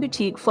custom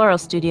boutique floral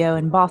studio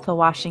in Bothell,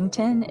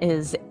 Washington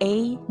is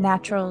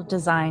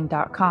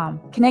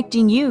anaturaldesign.com,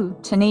 connecting you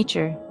to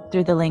nature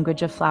through the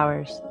language of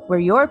flowers. Where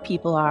your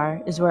people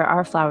are is where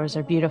our flowers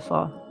are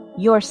beautiful.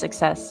 Your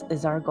success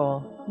is our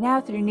goal.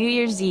 Now through New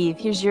Year's Eve,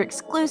 here's your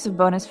exclusive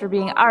bonus for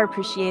being our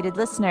appreciated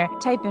listener.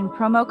 Type in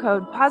promo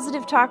code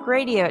Positive Talk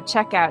Radio at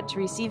checkout to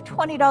receive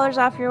 $20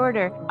 off your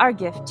order. Our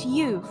gift to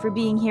you for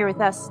being here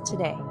with us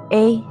today.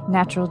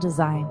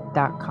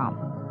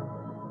 anaturaldesign.com.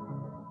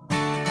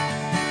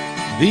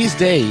 These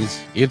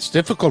days, it's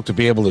difficult to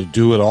be able to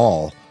do it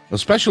all,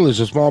 especially as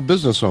a small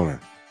business owner.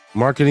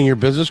 Marketing your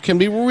business can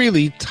be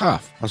really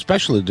tough,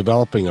 especially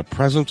developing a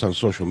presence on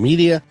social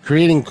media,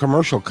 creating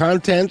commercial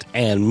content,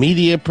 and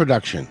media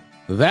production.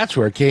 That's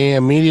where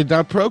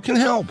KMmedia.pro can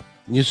help.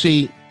 You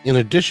see, in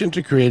addition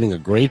to creating a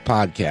great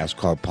podcast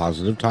called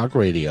Positive Talk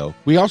Radio,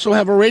 we also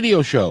have a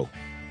radio show,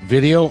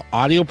 video,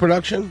 audio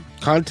production,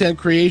 content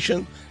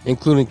creation,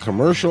 including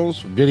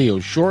commercials, video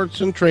shorts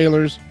and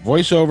trailers,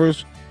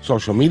 voiceovers,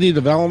 social media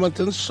development,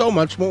 and so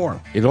much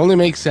more. It only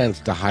makes sense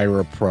to hire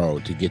a pro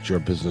to get your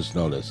business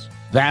noticed.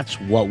 That's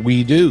what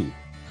we do.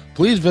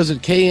 Please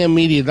visit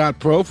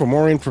kmmedia.pro for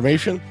more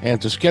information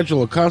and to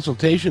schedule a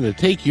consultation to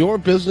take your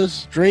business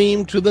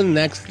stream to the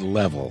next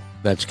level.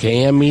 That's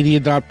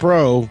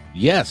kmmedia.pro.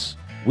 Yes,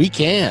 we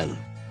can.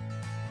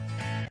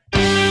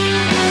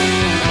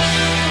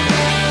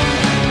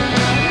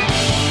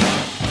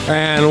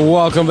 And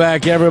welcome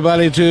back,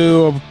 everybody,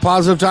 to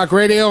Positive Talk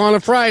Radio on a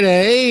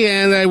Friday.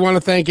 And I want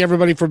to thank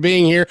everybody for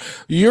being here.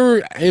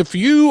 If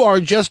you are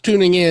just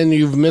tuning in,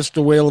 you've missed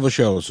a whale of a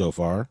show so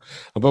far.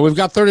 But we've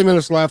got 30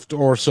 minutes left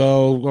or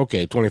so.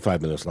 Okay,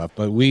 25 minutes left.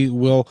 But we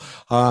will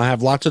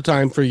have lots of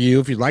time for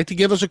you. If you'd like to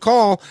give us a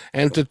call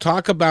and to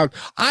talk about,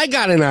 I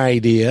got an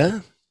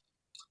idea.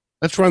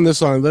 Let's run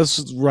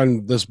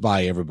this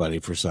by everybody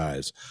for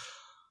size.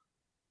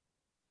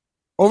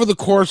 Over the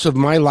course of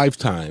my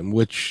lifetime,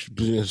 which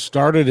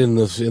started in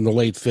the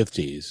late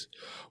 50s,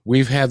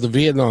 we've had the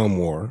Vietnam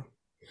War,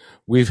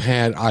 we've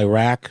had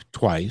Iraq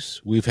twice,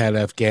 we've had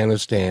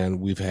Afghanistan,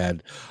 we've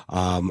had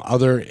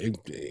other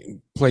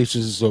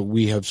places that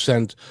we have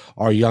sent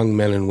our young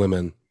men and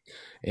women.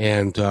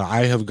 And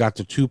I have got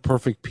the two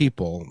perfect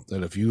people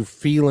that if you're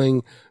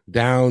feeling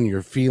down,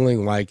 you're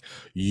feeling like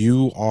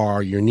you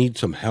need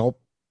some help,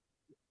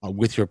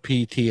 with your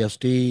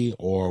PTSD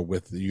or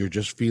with you're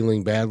just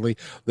feeling badly,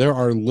 there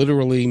are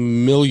literally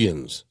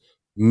millions,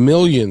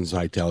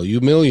 I tell you,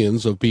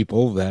 millions of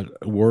people that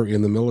were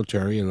in the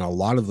military, and a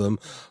lot of them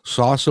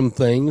saw some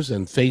things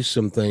and faced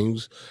some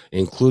things,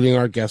 including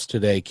our guest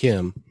today,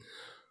 Kim,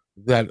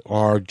 that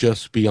are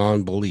just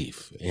beyond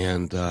belief.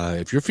 And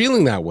if you're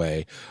feeling that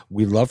way,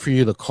 we'd love for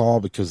you to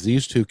call, because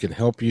these two can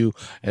help you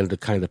and to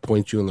kind of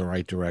point you in the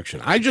right direction.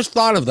 I just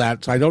thought of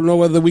that, so I don't know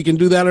whether we can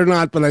do that or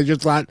not, but I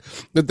just thought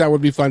that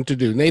would be fun to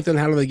do. Nathan,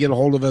 how do they get a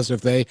hold of us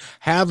if they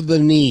have the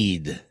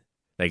need?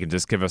 They can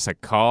just give us a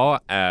call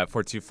at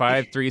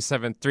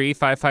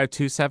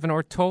 425-373-5527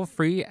 or toll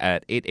free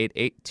at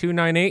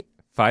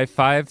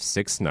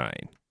 888-298-5569.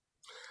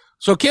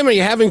 So, Kim, are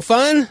you having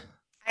fun?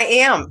 I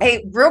am.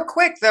 Hey, real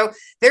quick, though,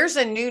 there's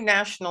a new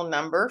national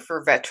number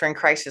for Veteran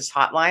Crisis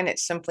Hotline.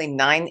 It's simply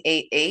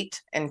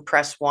 988 and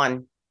press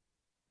 1.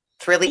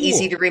 It's really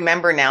easy to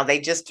remember now. They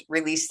just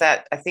released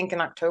that, I think, in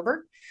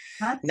October.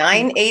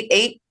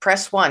 988,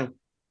 press 1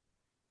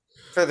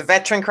 for the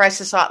Veteran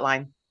Crisis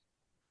Hotline.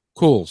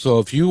 Cool. So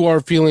if you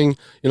are feeling,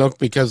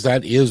 because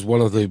that is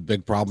one of the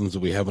big problems that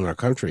we have in our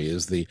country,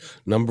 is the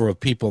number of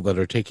people that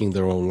are taking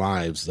their own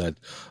lives that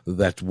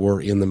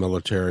were in the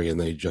military, and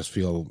they just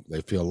feel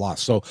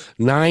lost. So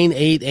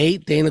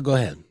 988, Dana, go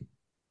ahead.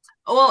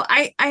 Well,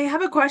 I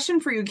have a question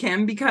for you,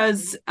 Kim,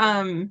 because,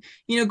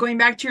 going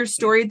back to your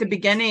story at the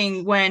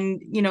beginning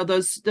when,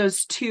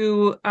 those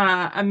two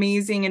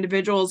amazing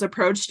individuals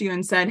approached you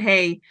and said,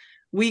 hey,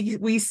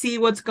 we see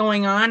what's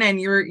going on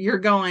and you're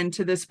going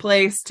to this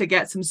place to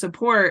get some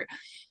support.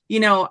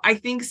 I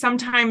think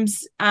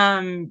sometimes,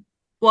 I'm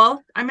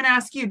going to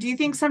ask you, do you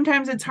think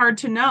sometimes it's hard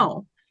to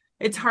know?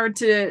 it's hard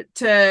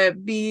to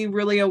be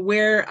really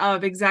aware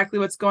of exactly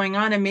what's going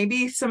on. And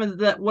maybe some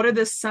of what are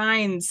the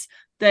signs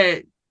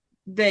that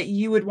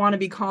you would want to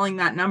be calling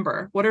that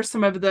number? What are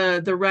some of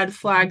the red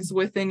flags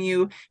within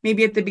you,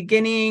 maybe at the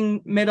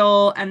beginning,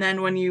 middle, and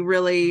then when you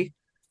really,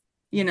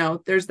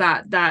 there's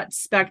that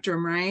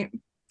spectrum, right?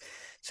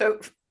 So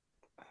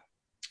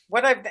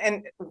what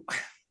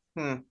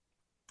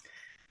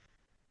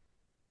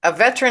a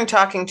veteran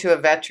talking to a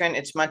veteran,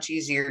 it's much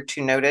easier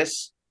to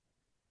notice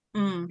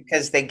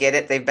because they get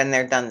it. They've been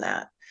there, done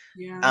that.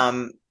 Yeah.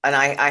 And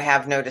I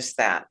have noticed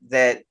that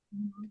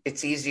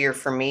it's easier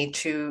for me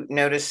to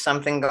notice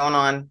something going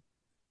on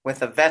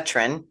with a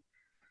veteran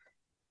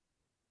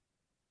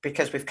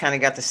because we've kind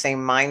of got the same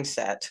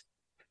mindset.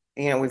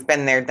 We've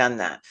been there, done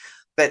that.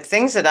 But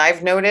things that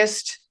I've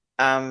noticed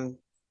when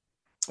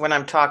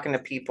I'm talking to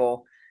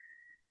people,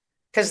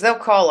 because they'll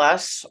call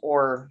us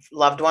or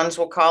loved ones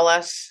will call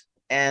us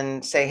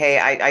and say, hey,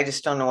 I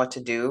just don't know what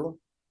to do.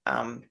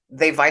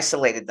 They've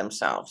isolated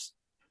themselves.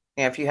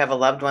 If you have a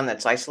loved one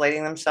that's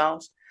isolating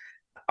themselves,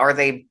 are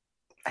they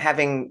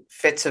having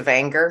fits of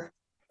anger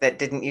that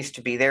didn't used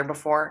to be there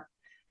before?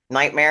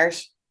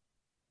 Nightmares,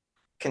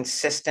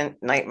 consistent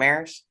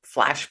nightmares,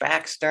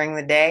 flashbacks during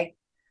the day,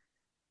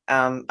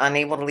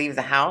 unable to leave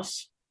the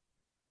house.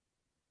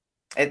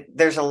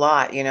 There's a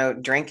lot,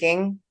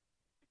 drinking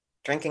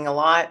a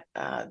lot,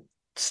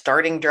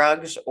 starting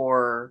drugs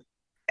or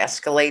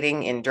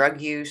escalating in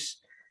drug use.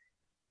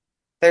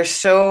 There's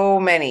so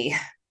many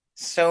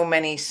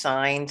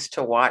signs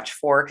to watch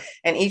for,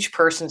 and each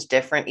person's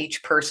different.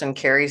 Each person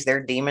carries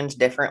their demons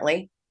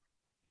differently,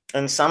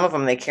 and some of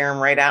them, they carry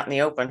them right out in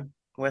the open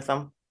with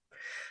them.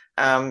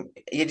 How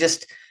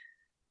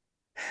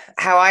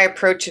I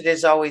approach it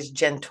is always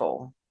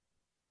gentle.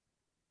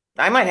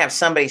 I might have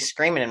somebody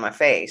screaming in my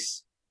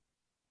face,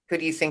 who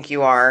do you think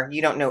you are?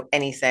 You don't know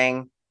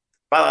anything.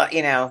 But,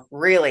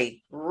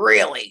 really,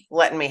 really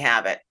letting me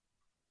have it.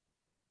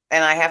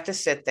 And I have to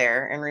sit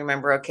there and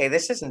remember, okay,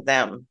 this isn't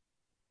them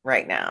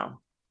right now.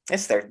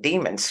 It's their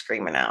demons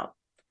screaming out.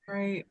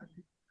 Right.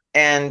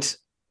 And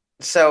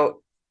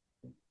so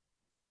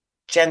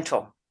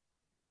gentle.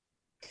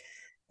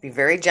 Be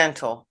very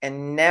gentle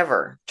and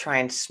never try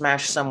and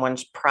smash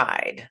someone's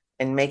pride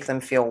and make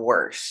them feel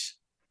worse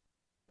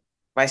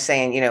by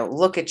saying,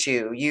 look at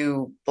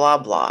you blah,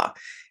 blah.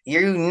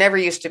 You never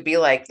used to be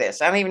like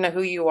this. I don't even know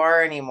who you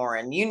are anymore.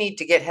 And you need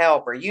to get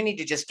help, or you need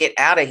to just get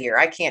out of here.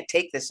 I can't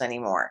take this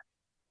anymore.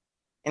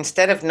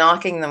 Instead of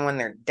knocking them when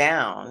they're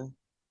down,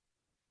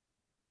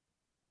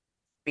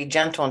 be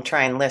gentle and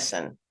try and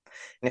listen. And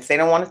if they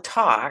don't want to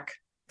talk,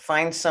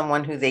 find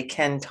someone who they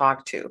can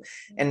talk to.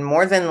 And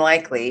more than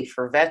likely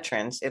for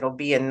veterans, it'll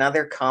be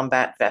another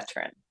combat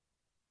veteran,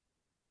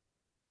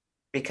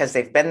 because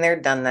they've been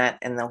there, done that,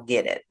 and they'll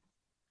get it.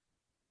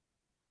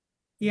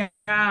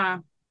 Yeah.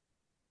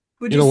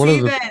 Would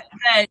you say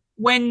that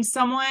when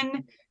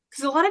someone,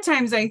 because a lot of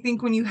times I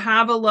think when you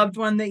have a loved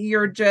one that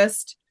you're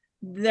just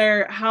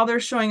how they're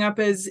showing up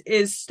is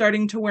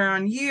starting to wear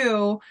on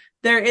you,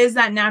 there is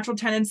that natural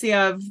tendency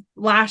of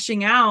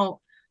lashing out.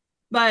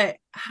 But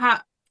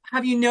have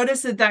you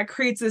noticed that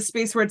creates a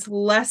space where it's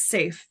less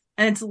safe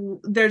and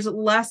there's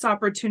less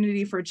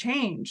opportunity for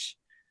change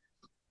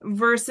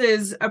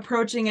versus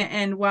approaching it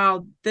and,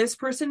 wow, this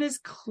person is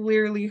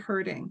clearly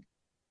hurting,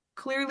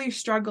 clearly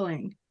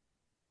struggling.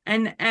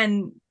 And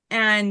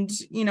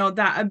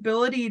that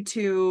ability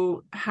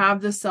to have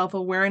the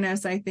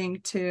self-awareness, I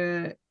think,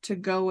 to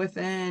go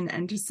within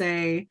and to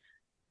say,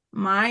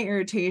 my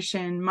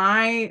irritation,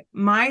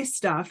 my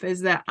stuff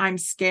is that I'm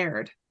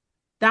scared.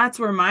 That's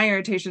where my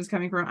irritation is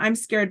coming from. I'm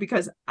scared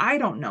because I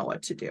don't know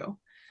what to do.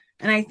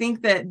 And I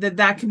think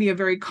that can be a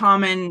very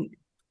common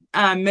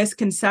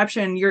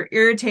misconception. You're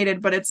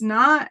irritated, but it's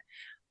not.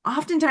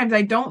 Oftentimes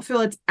I don't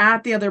feel it's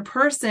at the other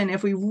person.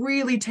 If we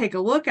really take a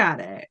look at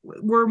it,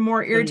 we're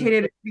more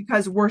irritated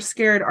because we're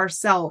scared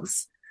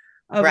ourselves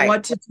of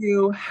what to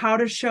do, how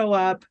to show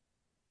up.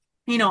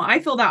 I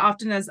feel that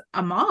often as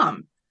a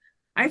mom.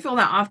 I feel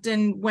that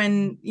often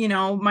when,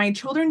 my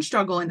children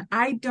struggle and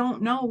I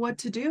don't know what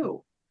to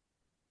do.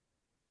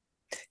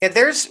 Yeah,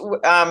 there's,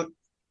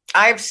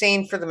 I've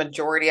seen for the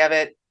majority of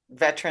it,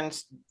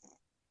 veterans,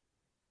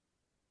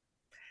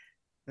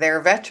 they're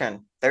a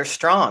veteran. They're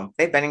strong.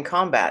 They've been in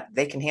combat.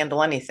 They can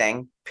handle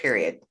anything,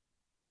 period.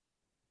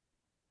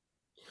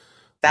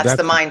 That's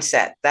the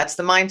mindset. That's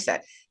the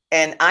mindset.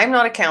 And I'm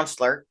not a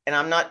counselor and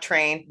I'm not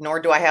trained, nor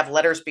do I have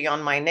letters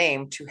beyond my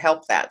name to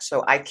help that.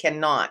 So I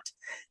cannot.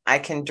 I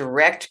can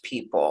direct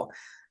people.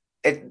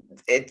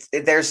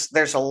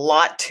 There's a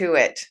lot to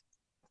it.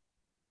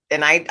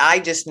 And I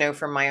just know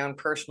from my own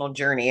personal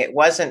journey, it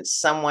wasn't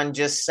someone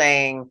just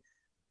saying,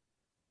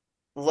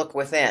 look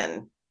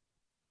within.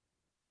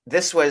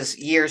 This was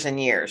years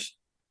and years,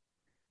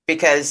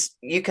 because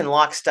you can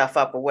lock stuff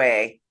up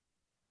away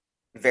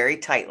very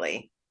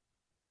tightly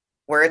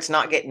where it's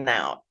not getting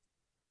out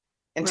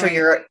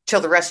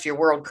till the rest of your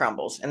world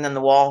crumbles, and then the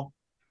wall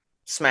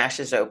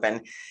smashes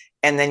open,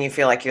 and then you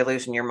feel like you're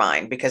losing your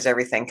mind because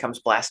everything comes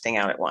blasting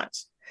out at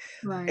once.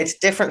 Right. It's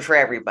different for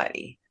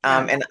everybody.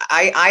 And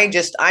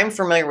I'm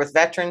familiar with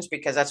veterans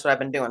because that's what I've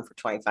been doing for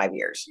 25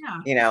 years.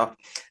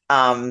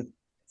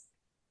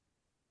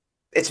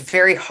 It's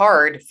very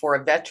hard for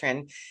a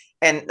veteran.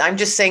 And I'm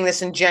just saying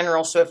this in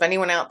general. So if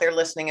anyone out there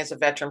listening is a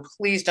veteran,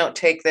 please don't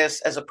take this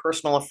as a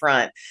personal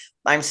affront.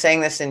 I'm saying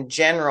this in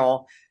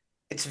general.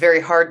 It's very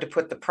hard to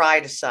put the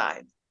pride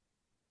aside.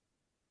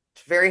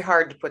 It's very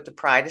hard to put the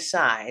pride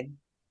aside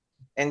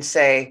and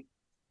say,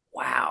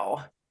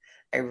 wow,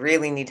 I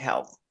really need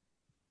help.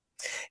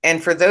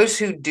 And for those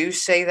who do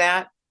say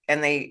that,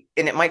 and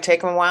it might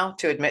take them a while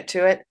to admit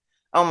to it,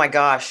 oh my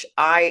gosh,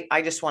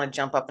 I just want to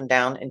jump up and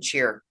down and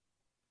cheer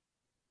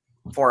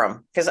for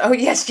them. Because, oh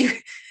yes,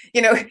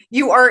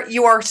 you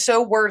are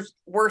so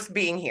worth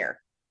being here.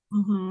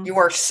 Mm-hmm. You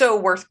are so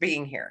worth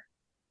being here.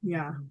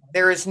 Yeah.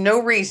 There is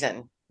no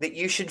reason that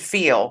you should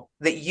feel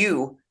that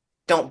you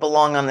don't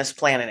belong on this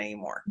planet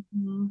anymore.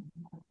 Mm-hmm.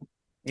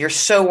 You're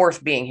so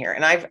worth being here.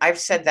 And I've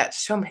said that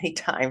so many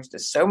times to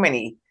so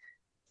many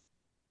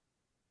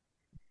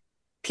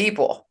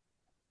people.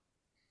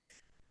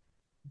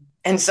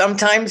 And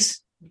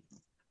sometimes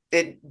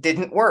it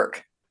didn't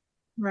work.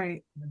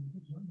 Right.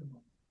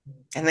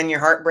 And then your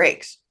heart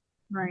breaks.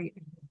 Right.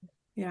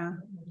 Yeah.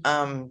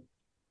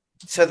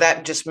 So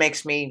that just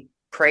makes me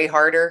pray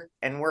harder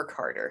and work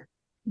harder.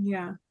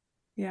 Yeah.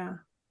 Yeah.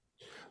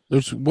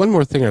 There's one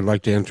more thing I'd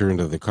like to enter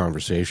into the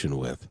conversation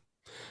with,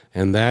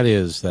 and that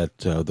is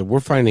that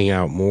we're finding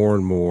out more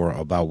and more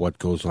about what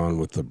goes on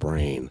with the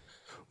brain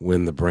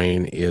when the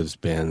brain is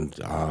been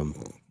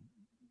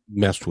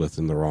messed with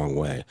in the wrong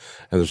way.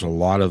 And there's a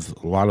lot of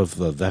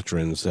the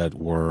veterans that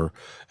were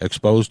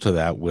exposed to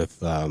that with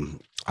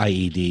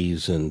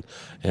IEDs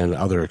and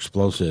other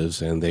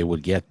explosives, and they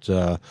would get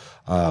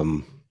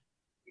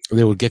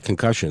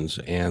concussions,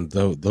 and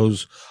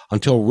those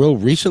until real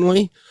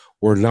recently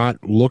were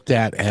not looked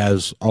at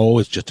as, oh,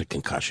 it's just a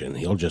concussion.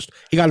 He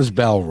got his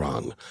bell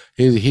rung.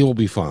 He will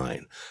be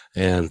fine.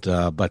 And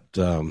but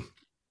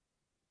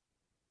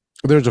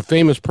there's a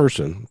famous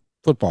person,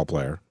 football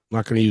player,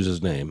 not going to use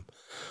his name,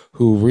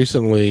 who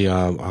recently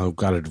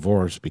got a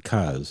divorce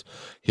because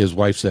his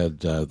wife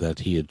said that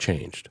he had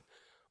changed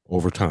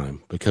over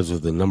time because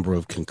of the number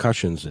of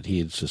concussions that he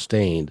had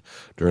sustained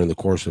during the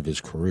course of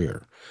his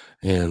career.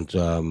 And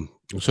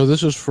so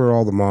this is for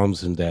all the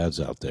moms and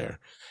dads out there.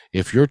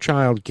 If you're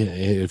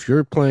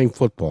playing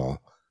football,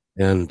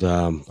 and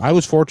I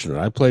was fortunate.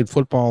 I played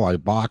football, I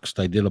boxed,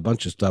 I did a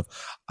bunch of stuff.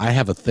 I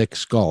have a thick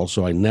skull,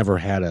 so I never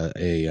had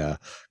a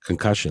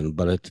concussion,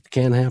 but it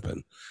can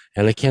happen.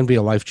 And it can be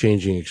a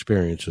life-changing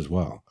experience as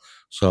well.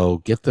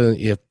 So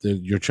if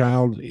your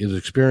child is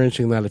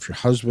experiencing that, if your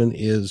husband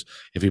is,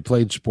 if he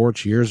played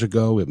sports years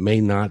ago, it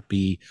may not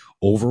be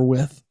over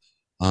with,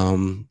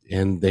 and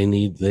they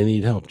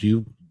need help.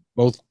 You're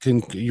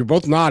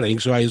both nodding,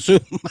 so I assume.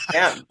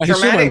 Yeah,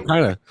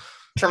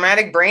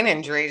 traumatic brain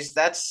injuries.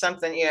 That's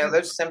something,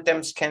 those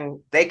symptoms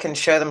can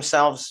show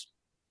themselves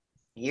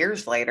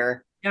years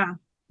later. Yeah.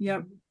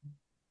 Yep.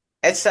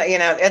 It's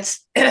it's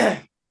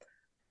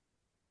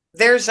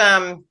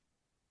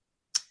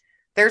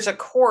there's a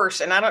course,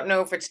 and I don't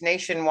know if it's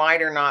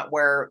nationwide or not,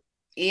 where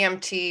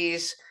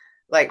EMTs,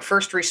 like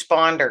first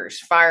responders,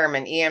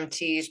 firemen,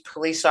 EMTs,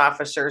 police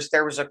officers,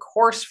 there was a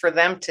course for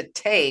them to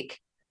take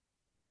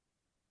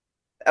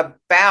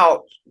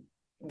about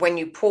when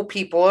you pull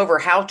people over,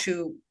 how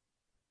to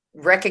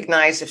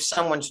recognize if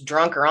someone's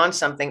drunk or on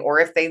something, or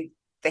if they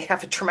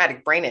have a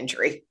traumatic brain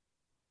injury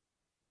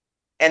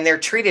and they're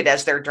treated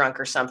as they're drunk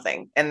or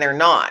something, and they're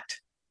not.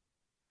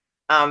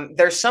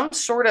 There was some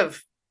sort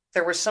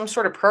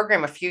of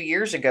program a few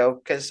years ago,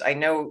 because I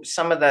know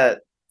some of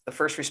the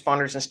first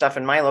responders and stuff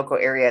in my local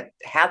area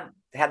had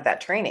that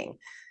training.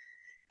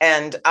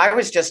 And I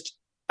was just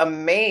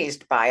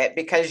amazed by it,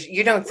 because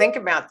you don't think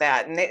about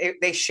that. And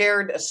they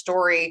shared a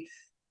story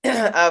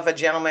of a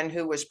gentleman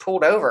who was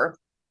pulled over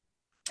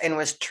and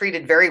was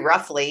treated very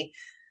roughly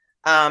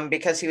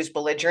because he was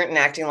belligerent and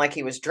acting like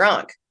he was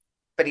drunk.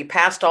 But he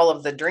passed all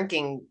of the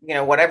drinking,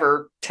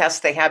 whatever tests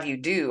they have you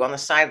do on the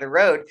side of the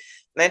road.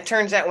 And it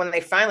turns out when they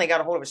finally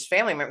got a hold of his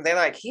family member, they're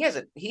like, he's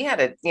got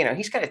a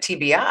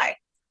TBI.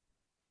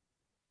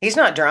 He's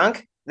not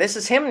drunk. This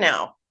is him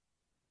now.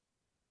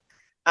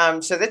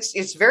 So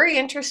it's very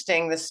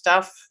interesting, the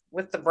stuff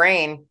with the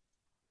brain.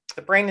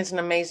 The brain is an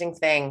amazing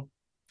thing,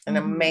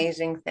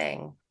 amazing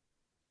thing.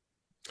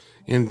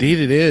 Indeed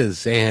it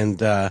is. And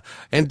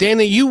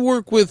Dana, you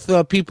work with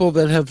people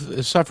that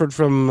have suffered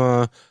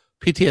from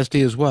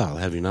PTSD as well,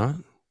 have you not?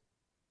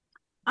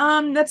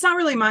 That's not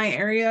really my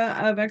area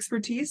of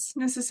expertise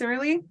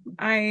necessarily.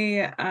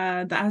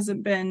 That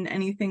hasn't been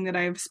anything that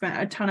I've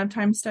spent a ton of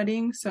time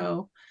studying.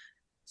 So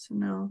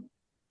no.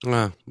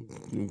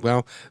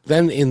 Well,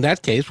 then in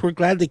that case, we're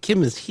glad that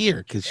Kim is here,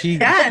 because she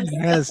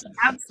has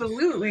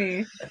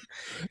absolutely.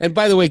 And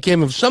by the way,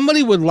 Kim, if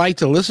somebody would like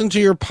to listen to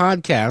your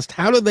podcast,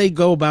 how do they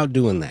go about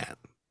doing that?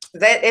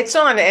 It's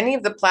on any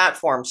of the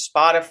platforms.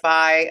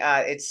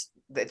 Spotify. It's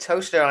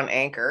hosted on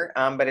Anchor,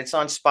 but it's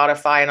on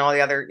Spotify and all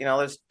the other,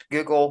 those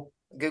Google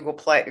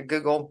Play,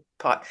 Google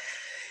Pod.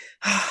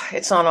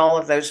 It's on all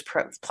of those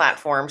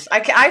platforms.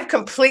 I've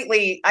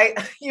completely,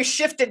 you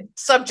shifted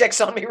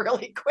subjects on me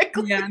really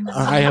quickly. Yeah.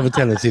 I have a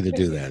tendency to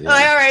do that. Yeah.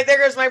 All right, there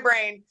goes my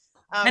brain.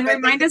 And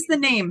remind us the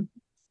name.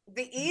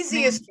 The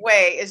easiest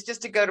way is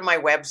just to go to my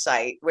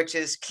website, which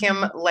is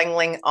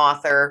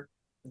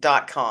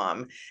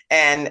kimlenglingauthor.com,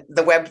 and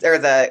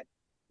the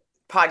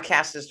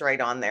podcast is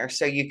right on there,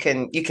 so you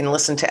can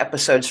listen to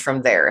episodes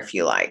from there if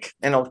you like,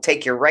 and it'll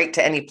take you right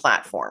to any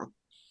platform.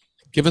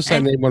 Give us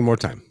that name one more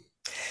time.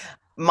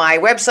 My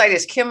website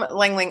is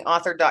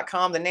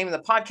kimlenglingauthor.com. The name of the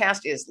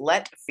podcast is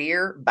Let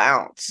Fear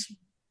Bounce.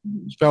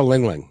 Spell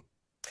Lingling.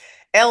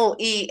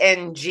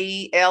 Lengling,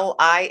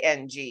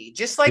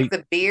 just like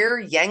the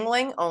beer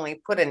Yuengling,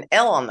 only put an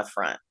L on the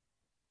front.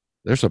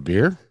 There's a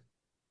beer?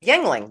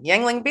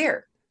 Yuengling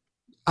beer.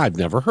 I've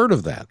never heard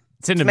of that.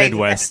 It's in the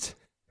Midwest.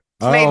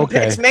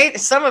 Okay.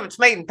 Some of it's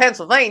made in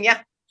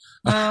Pennsylvania.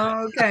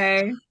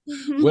 Okay.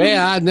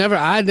 Well,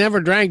 I never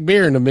drank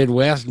beer in the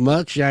Midwest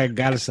much, I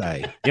gotta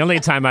say. The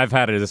only time I've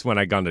had it is when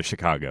I gone to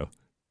Chicago.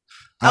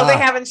 Oh, they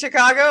have in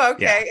Chicago?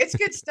 Okay. Yeah. It's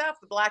good stuff,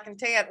 the black and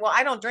tan. Well,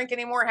 I don't drink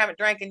anymore, haven't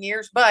drank in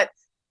years, but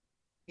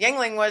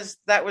Yuengling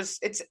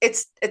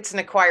it's an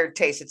acquired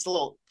taste. It's a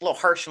little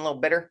harsh and a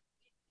little bitter.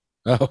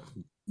 Oh,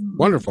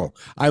 wonderful.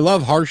 I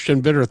love harsh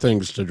and bitter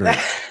things to drink.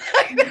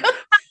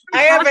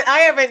 I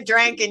haven't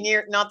drank in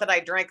years. Not that I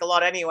drank a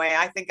lot anyway.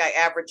 I think I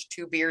averaged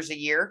 2 beers a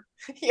year.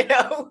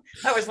 I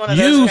was one of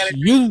those.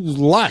 You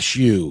lush,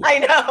 you. I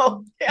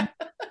know. Yeah.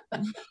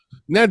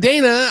 Now,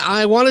 Dana,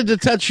 I wanted to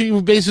touch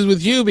bases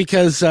with you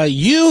because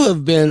you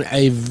have been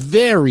a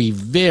very,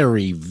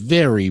 very,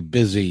 very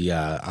busy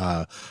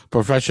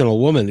professional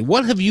woman.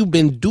 What have you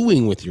been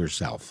doing with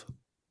yourself?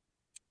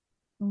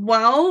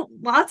 Well,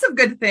 lots of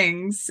good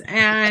things.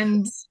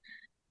 And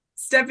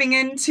stepping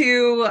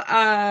into,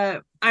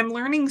 I'm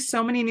learning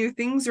so many new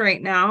things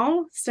right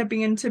now.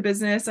 Stepping into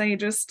business, I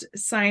just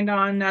signed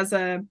on as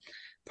a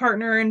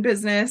partner in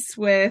business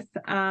with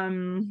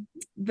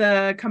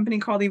the company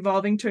called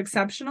Evolving to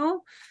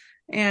Exceptional,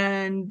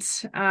 and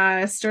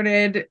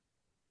started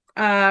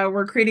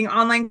we're creating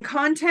online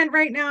content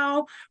right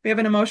now. We have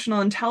an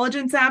emotional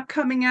intelligence app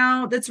coming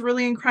out that's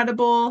really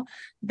incredible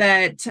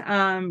that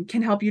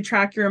can help you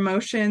track your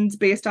emotions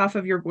based off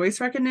of your voice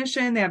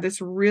recognition. They have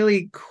this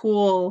really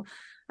cool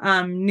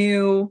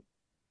new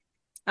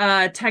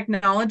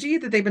technology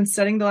that they've been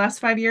studying the last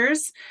 5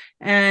 years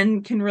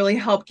and can really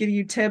help give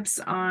you tips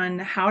on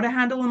how to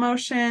handle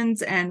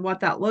emotions and what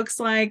that looks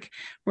like.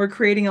 We're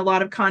creating a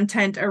lot of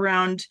content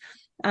around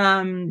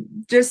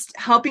just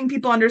helping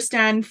people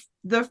understand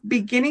the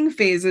beginning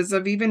phases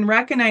of even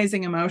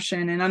recognizing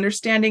emotion and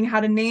understanding how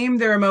to name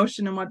their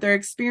emotion and what they're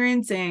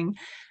experiencing,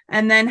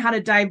 and then how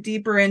to dive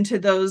deeper into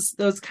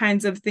those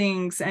kinds of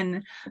things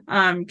and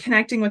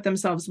connecting with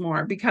themselves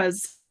more.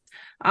 Because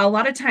a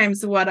lot of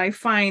times what I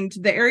find,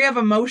 the area of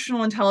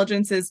emotional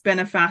intelligence has been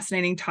a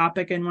fascinating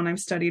topic and one I've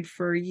studied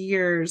for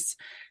years.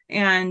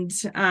 And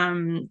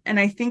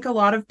I think a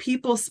lot of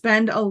people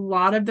spend a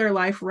lot of their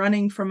life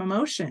running from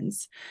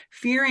emotions,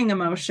 fearing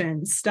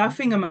emotions,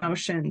 stuffing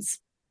emotions.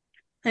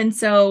 And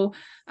so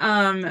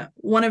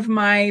one of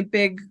my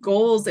big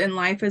goals in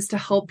life is to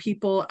help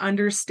people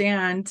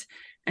understand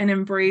and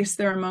embrace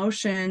their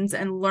emotions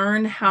and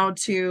learn how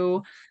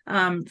to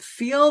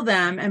feel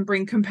them and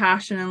bring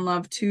compassion and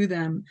love to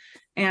them.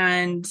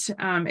 And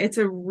it's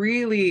a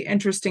really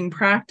interesting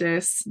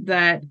practice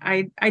that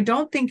I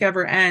don't think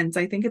ever ends.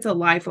 I think it's a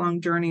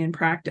lifelong journey in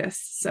practice.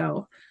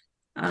 So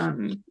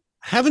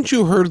haven't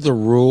you heard the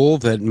rule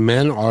that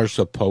men are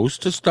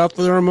supposed to stuff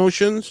their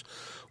emotions?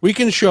 We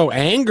can show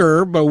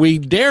anger, but we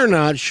dare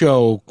not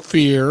show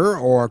fear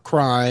or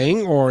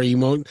crying or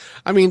emotion.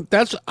 I mean,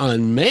 that's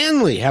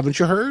unmanly. Haven't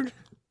you heard?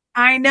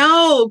 I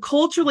know.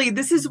 Culturally,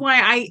 this is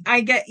why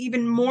I get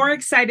even more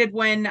excited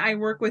when I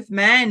work with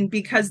men,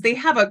 because they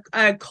have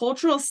a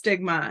cultural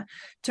stigma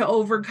to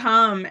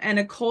overcome and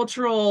a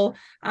cultural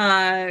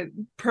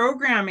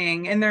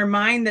programming in their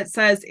mind that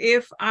says,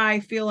 if I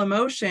feel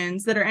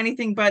emotions that are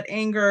anything but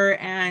anger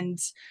and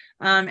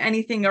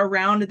anything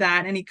around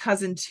that, any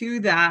cousin to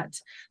that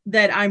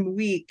I'm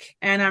weak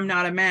and I'm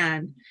not a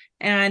man.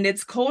 And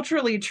it's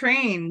culturally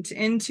trained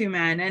into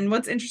men. And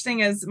what's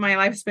interesting is my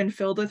life's been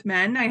filled with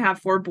men. I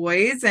have 4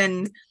 boys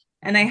and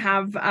I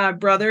have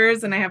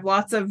brothers, and I have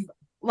lots of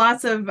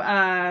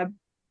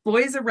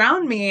boys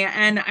around me.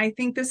 And I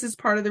think this is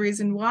part of the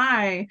reason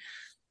why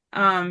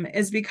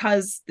is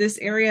because this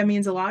area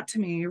means a lot to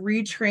me.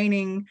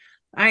 Retraining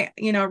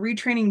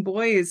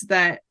boys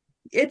that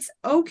it's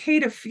okay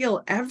to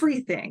feel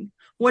everything.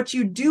 What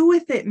you do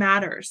with it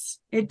matters.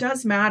 It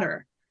does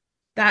matter.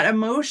 That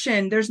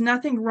emotion, there's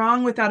nothing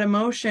wrong with that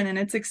emotion, and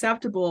it's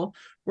acceptable.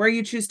 Where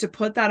you choose to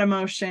put that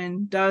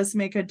emotion does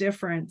make a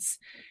difference,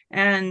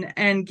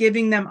 and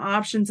giving them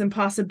options and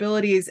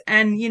possibilities.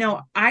 And,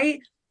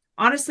 I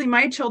honestly,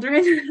 my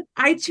children,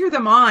 I cheer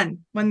them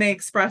on when they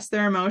express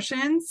their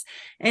emotions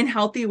in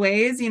healthy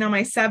ways.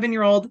 My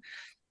 7-year-old,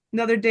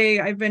 the other day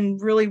I've been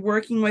really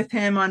working with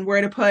him on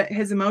where to put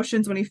his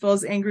emotions when he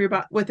feels angry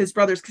with his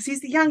brothers, because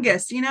he's the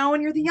youngest.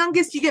 When you're the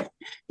youngest, you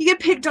get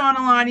picked on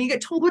a lot and you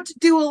get told what to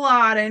do a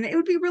lot, and it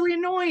would be really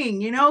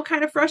annoying,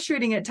 kind of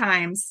frustrating at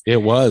times.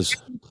 It was.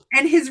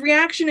 And his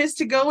reaction is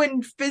to go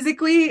and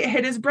physically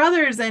hit his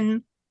brothers,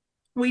 and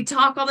we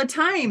talk all the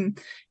time.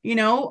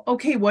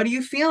 Okay, what are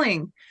you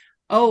feeling?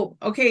 Oh,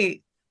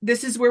 okay,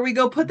 this is where we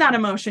go put that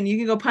emotion. You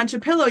can go punch a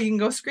pillow. You can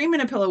go scream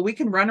in a pillow. We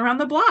can run around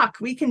the block.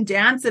 We can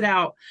dance it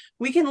out.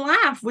 We can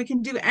laugh. We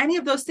can do any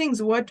of those things.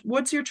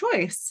 What's your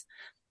choice?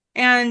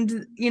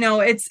 And,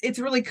 it's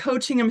really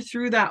coaching him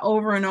through that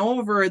over and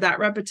over, that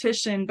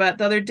repetition. But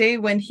the other day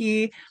when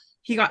he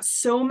got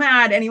so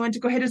mad and he went to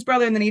go hit his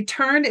brother, and then he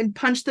turned and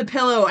punched the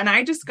pillow, and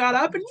I just got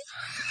up and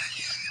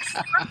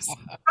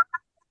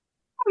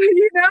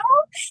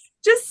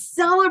just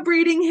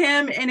celebrating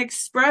him and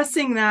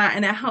expressing that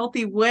in a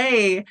healthy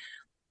way.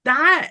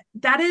 That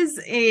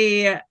is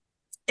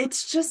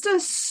it's just a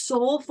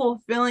soul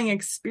fulfilling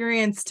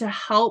experience to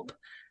help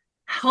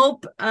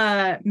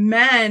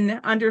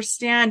men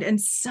understand and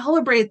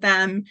celebrate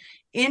them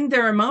in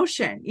their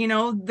emotion.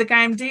 The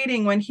guy I'm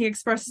dating, when he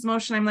expresses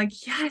emotion, I'm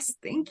like, yes,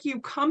 thank you.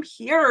 Come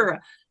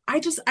here. I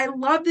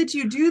love that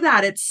you do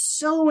that. It's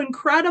so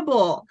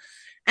incredible.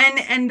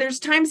 And there's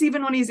times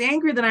even when he's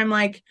angry that I'm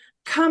like,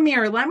 come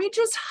here, let me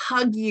just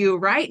hug you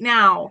right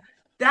now.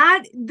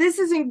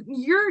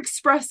 You're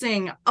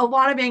expressing a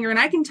lot of anger, and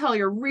I can tell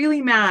you're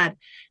really mad,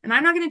 and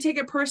I'm not going to take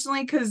it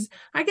personally because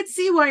I could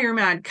see why you're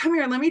mad. Come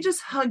here, let me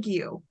just hug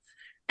you.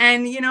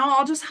 And,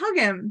 I'll just hug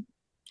him,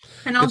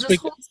 and I'll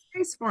just hold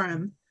space for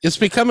him. It's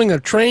becoming a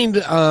trained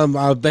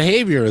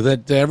behavior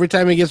that every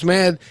time he gets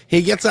mad,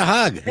 he gets a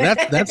hug.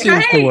 That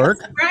seems to work.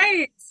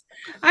 Right.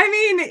 I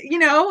mean,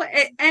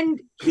 and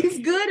he's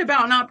good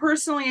about not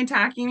personally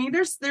attacking me.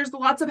 There's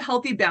lots of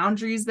healthy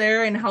boundaries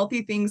there and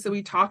healthy things that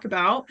we talk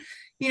about.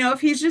 If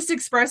he's just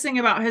expressing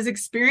about his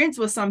experience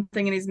with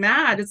something and he's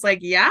mad, it's like,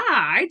 yeah,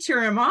 I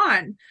cheer him on.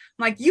 I'm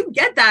like, you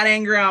get that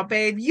anger out,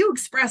 babe. You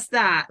express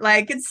that.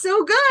 Like, it's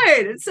so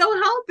good. It's so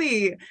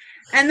healthy.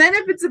 And then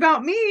if it's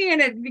about me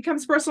and it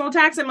becomes personal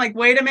attacks, I'm like,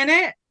 wait a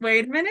minute.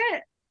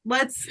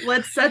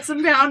 Let's set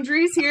some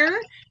boundaries here.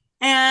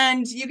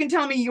 And you can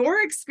tell me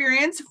your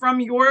experience from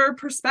your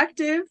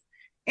perspective,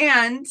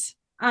 and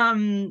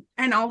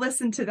I'll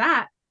listen to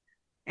that,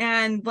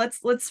 and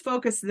let's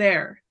focus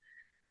there.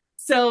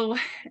 So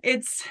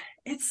it's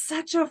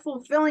such a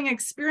fulfilling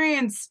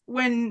experience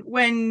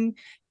when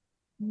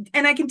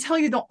and I can tell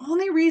you the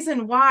only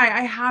reason why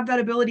I have that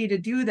ability to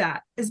do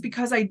that is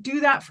because I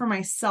do that for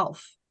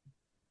myself.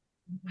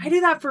 I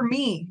do that for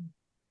me.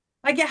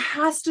 Like, it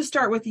has to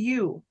start with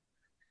you.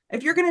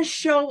 If you're going to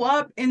show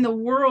up in the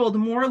world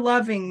more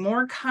loving,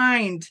 more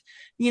kind,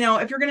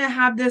 if you're going to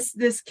have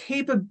this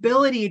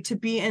capability to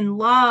be in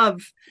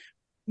love,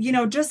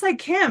 just like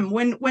Kim,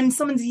 when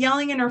someone's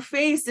yelling in her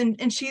face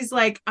and she's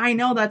like, I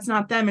know that's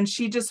not them, and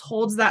she just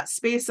holds that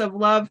space of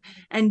love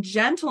and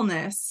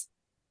gentleness,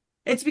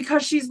 it's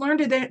because she's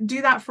learned to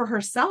do that for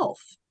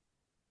herself.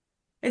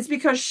 It's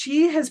because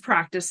she has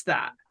practiced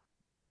that.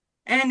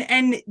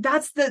 And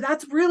that's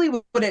really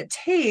what it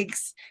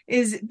takes,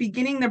 is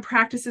beginning the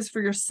practices for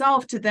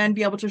yourself to then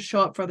be able to show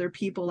up for other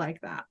people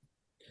like that.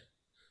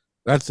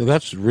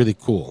 That's really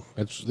cool.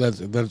 That's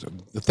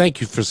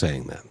thank you for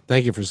saying that.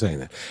 Thank you for saying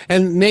that.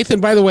 And Nathan,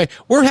 by the way,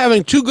 we're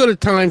having too good a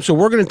time, so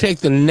we're going to take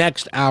the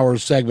next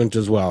hour's segment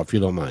as well, if you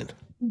don't mind.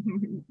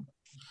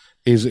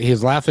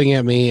 He's laughing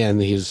at me,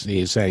 and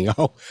he's saying,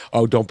 "Oh,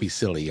 don't be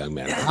silly, young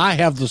man. I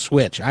have the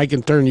switch. I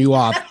can turn you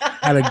off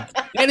at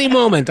any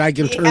moment. I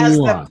can turn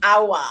you on.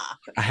 Power.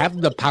 I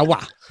have the power."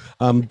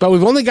 But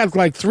we've only got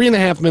like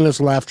 3.5 minutes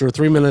left, or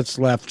 3 minutes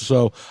left.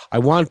 So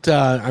I'm going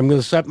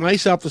to set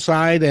myself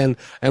aside, and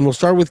we'll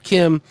start with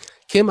Kim.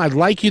 Kim, I'd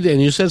like you to,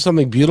 and you said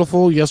something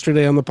beautiful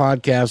yesterday on the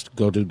podcast.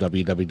 Go to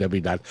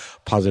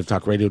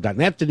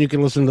www.positivetalkradio.net, and you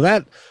can listen to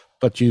that.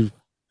 But you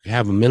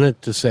have a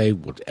minute to say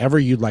whatever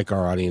you'd like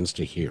our audience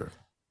to hear.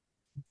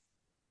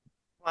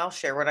 Well, I'll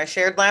share what I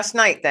shared last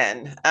night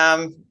then.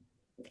 And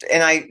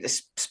I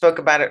spoke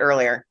about it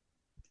earlier.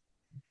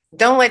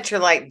 Don't let your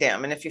light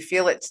dim. And if you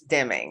feel it's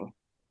dimming,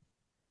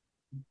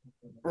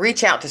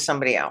 reach out to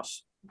somebody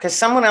else, because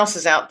someone else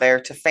is out there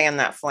to fan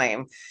that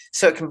flame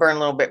so it can burn a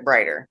little bit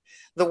brighter.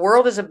 The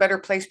world is a better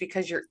place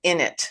because you're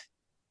in it.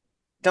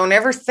 Don't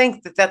ever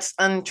think that that's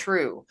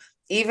untrue.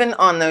 Even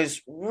on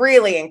those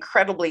really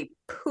incredibly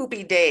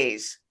poopy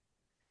days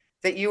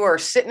that you are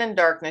sitting in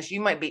darkness,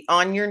 you might be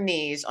on your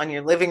knees on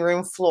your living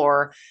room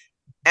floor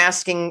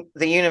asking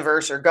the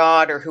universe or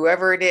God or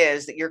whoever it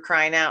is that you're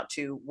crying out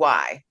to,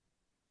 why?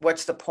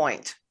 What's the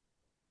point?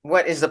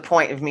 What is the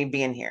point of me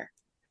being here?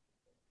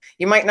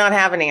 You might not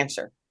have an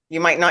answer.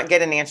 You might not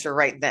get an answer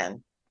right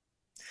then.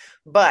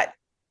 But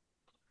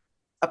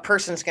a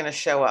person's going to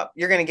show up.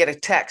 You're going to get a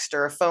text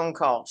or a phone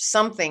call.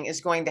 Something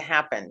is going to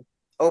happen.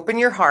 Open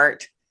your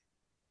heart.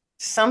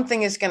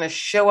 Something is going to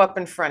show up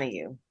in front of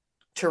you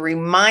to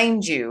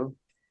remind you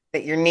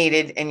that you're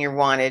needed and you're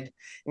wanted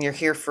and you're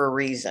here for a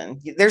reason.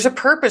 There's a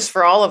purpose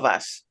for all of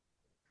us.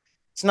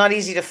 It's not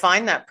easy to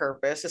find that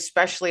purpose,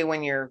 especially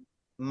when you're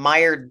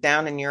mired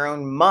down in your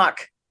own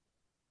muck.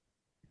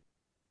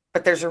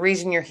 But there's a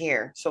reason you're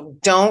here. So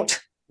don't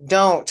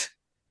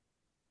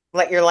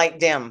let your light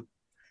dim.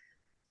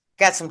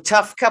 Got some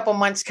tough couple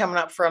months coming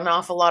up for an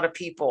awful lot of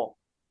people.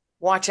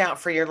 Watch out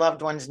for your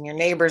loved ones and your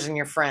neighbors and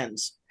your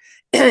friends.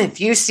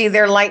 If you see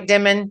their light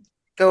dimming,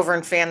 go over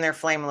and fan their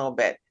flame a little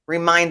bit.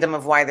 Remind them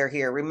of why they're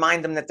here.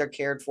 Remind them that they're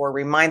cared for.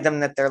 Remind them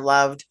that they're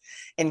loved,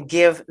 and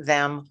give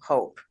them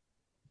hope.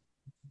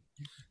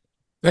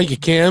 Thank you,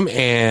 Kim.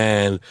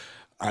 And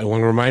I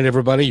want to remind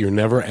everybody, you're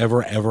never,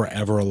 ever, ever,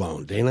 ever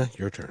alone. Dana,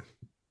 your turn.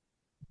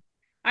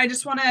 I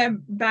just want to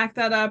back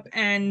that up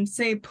and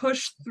say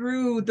push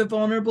through the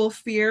vulnerable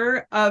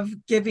fear of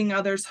giving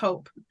others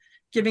hope,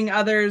 giving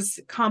others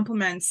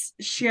compliments,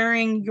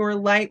 sharing your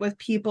light with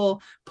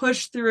people.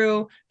 Push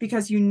through,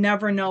 because you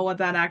never know what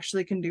that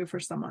actually can do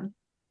for someone.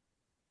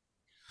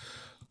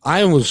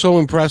 I was so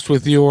impressed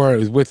with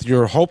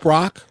your Hope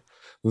Rock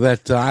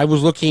that I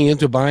was looking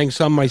into buying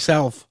some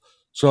myself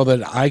so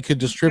that I could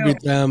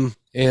distribute them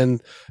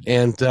and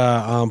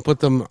put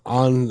them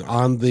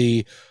on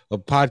the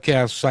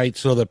podcast site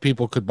so that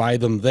people could buy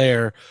them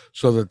there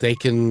so that they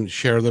can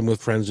share them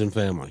with friends and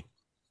family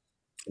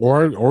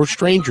or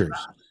strangers.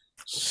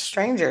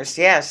 Strangers,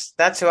 yes,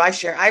 that's who I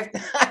share. I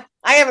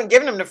haven't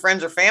given them to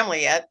friends or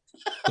family yet.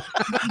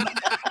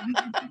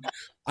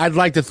 I'd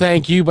like to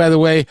thank you, by the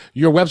way.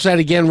 Your website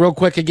again, real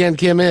quick again,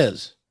 Kim,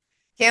 is?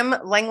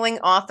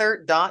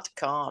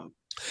 KimLanglingAuthor.com.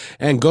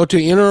 And go to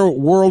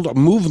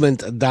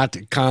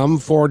innerworldmovement.com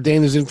for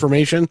Dana's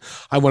information.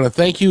 I want to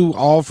thank you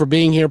all for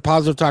being here.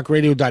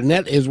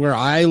 PositiveTalkRadio.net is where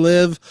I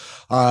live.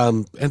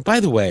 And by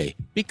the way,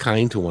 be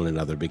kind to one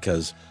another,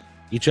 because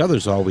each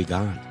other's all we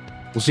got.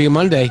 We'll see you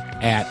Monday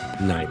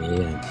at 9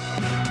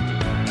 a.m.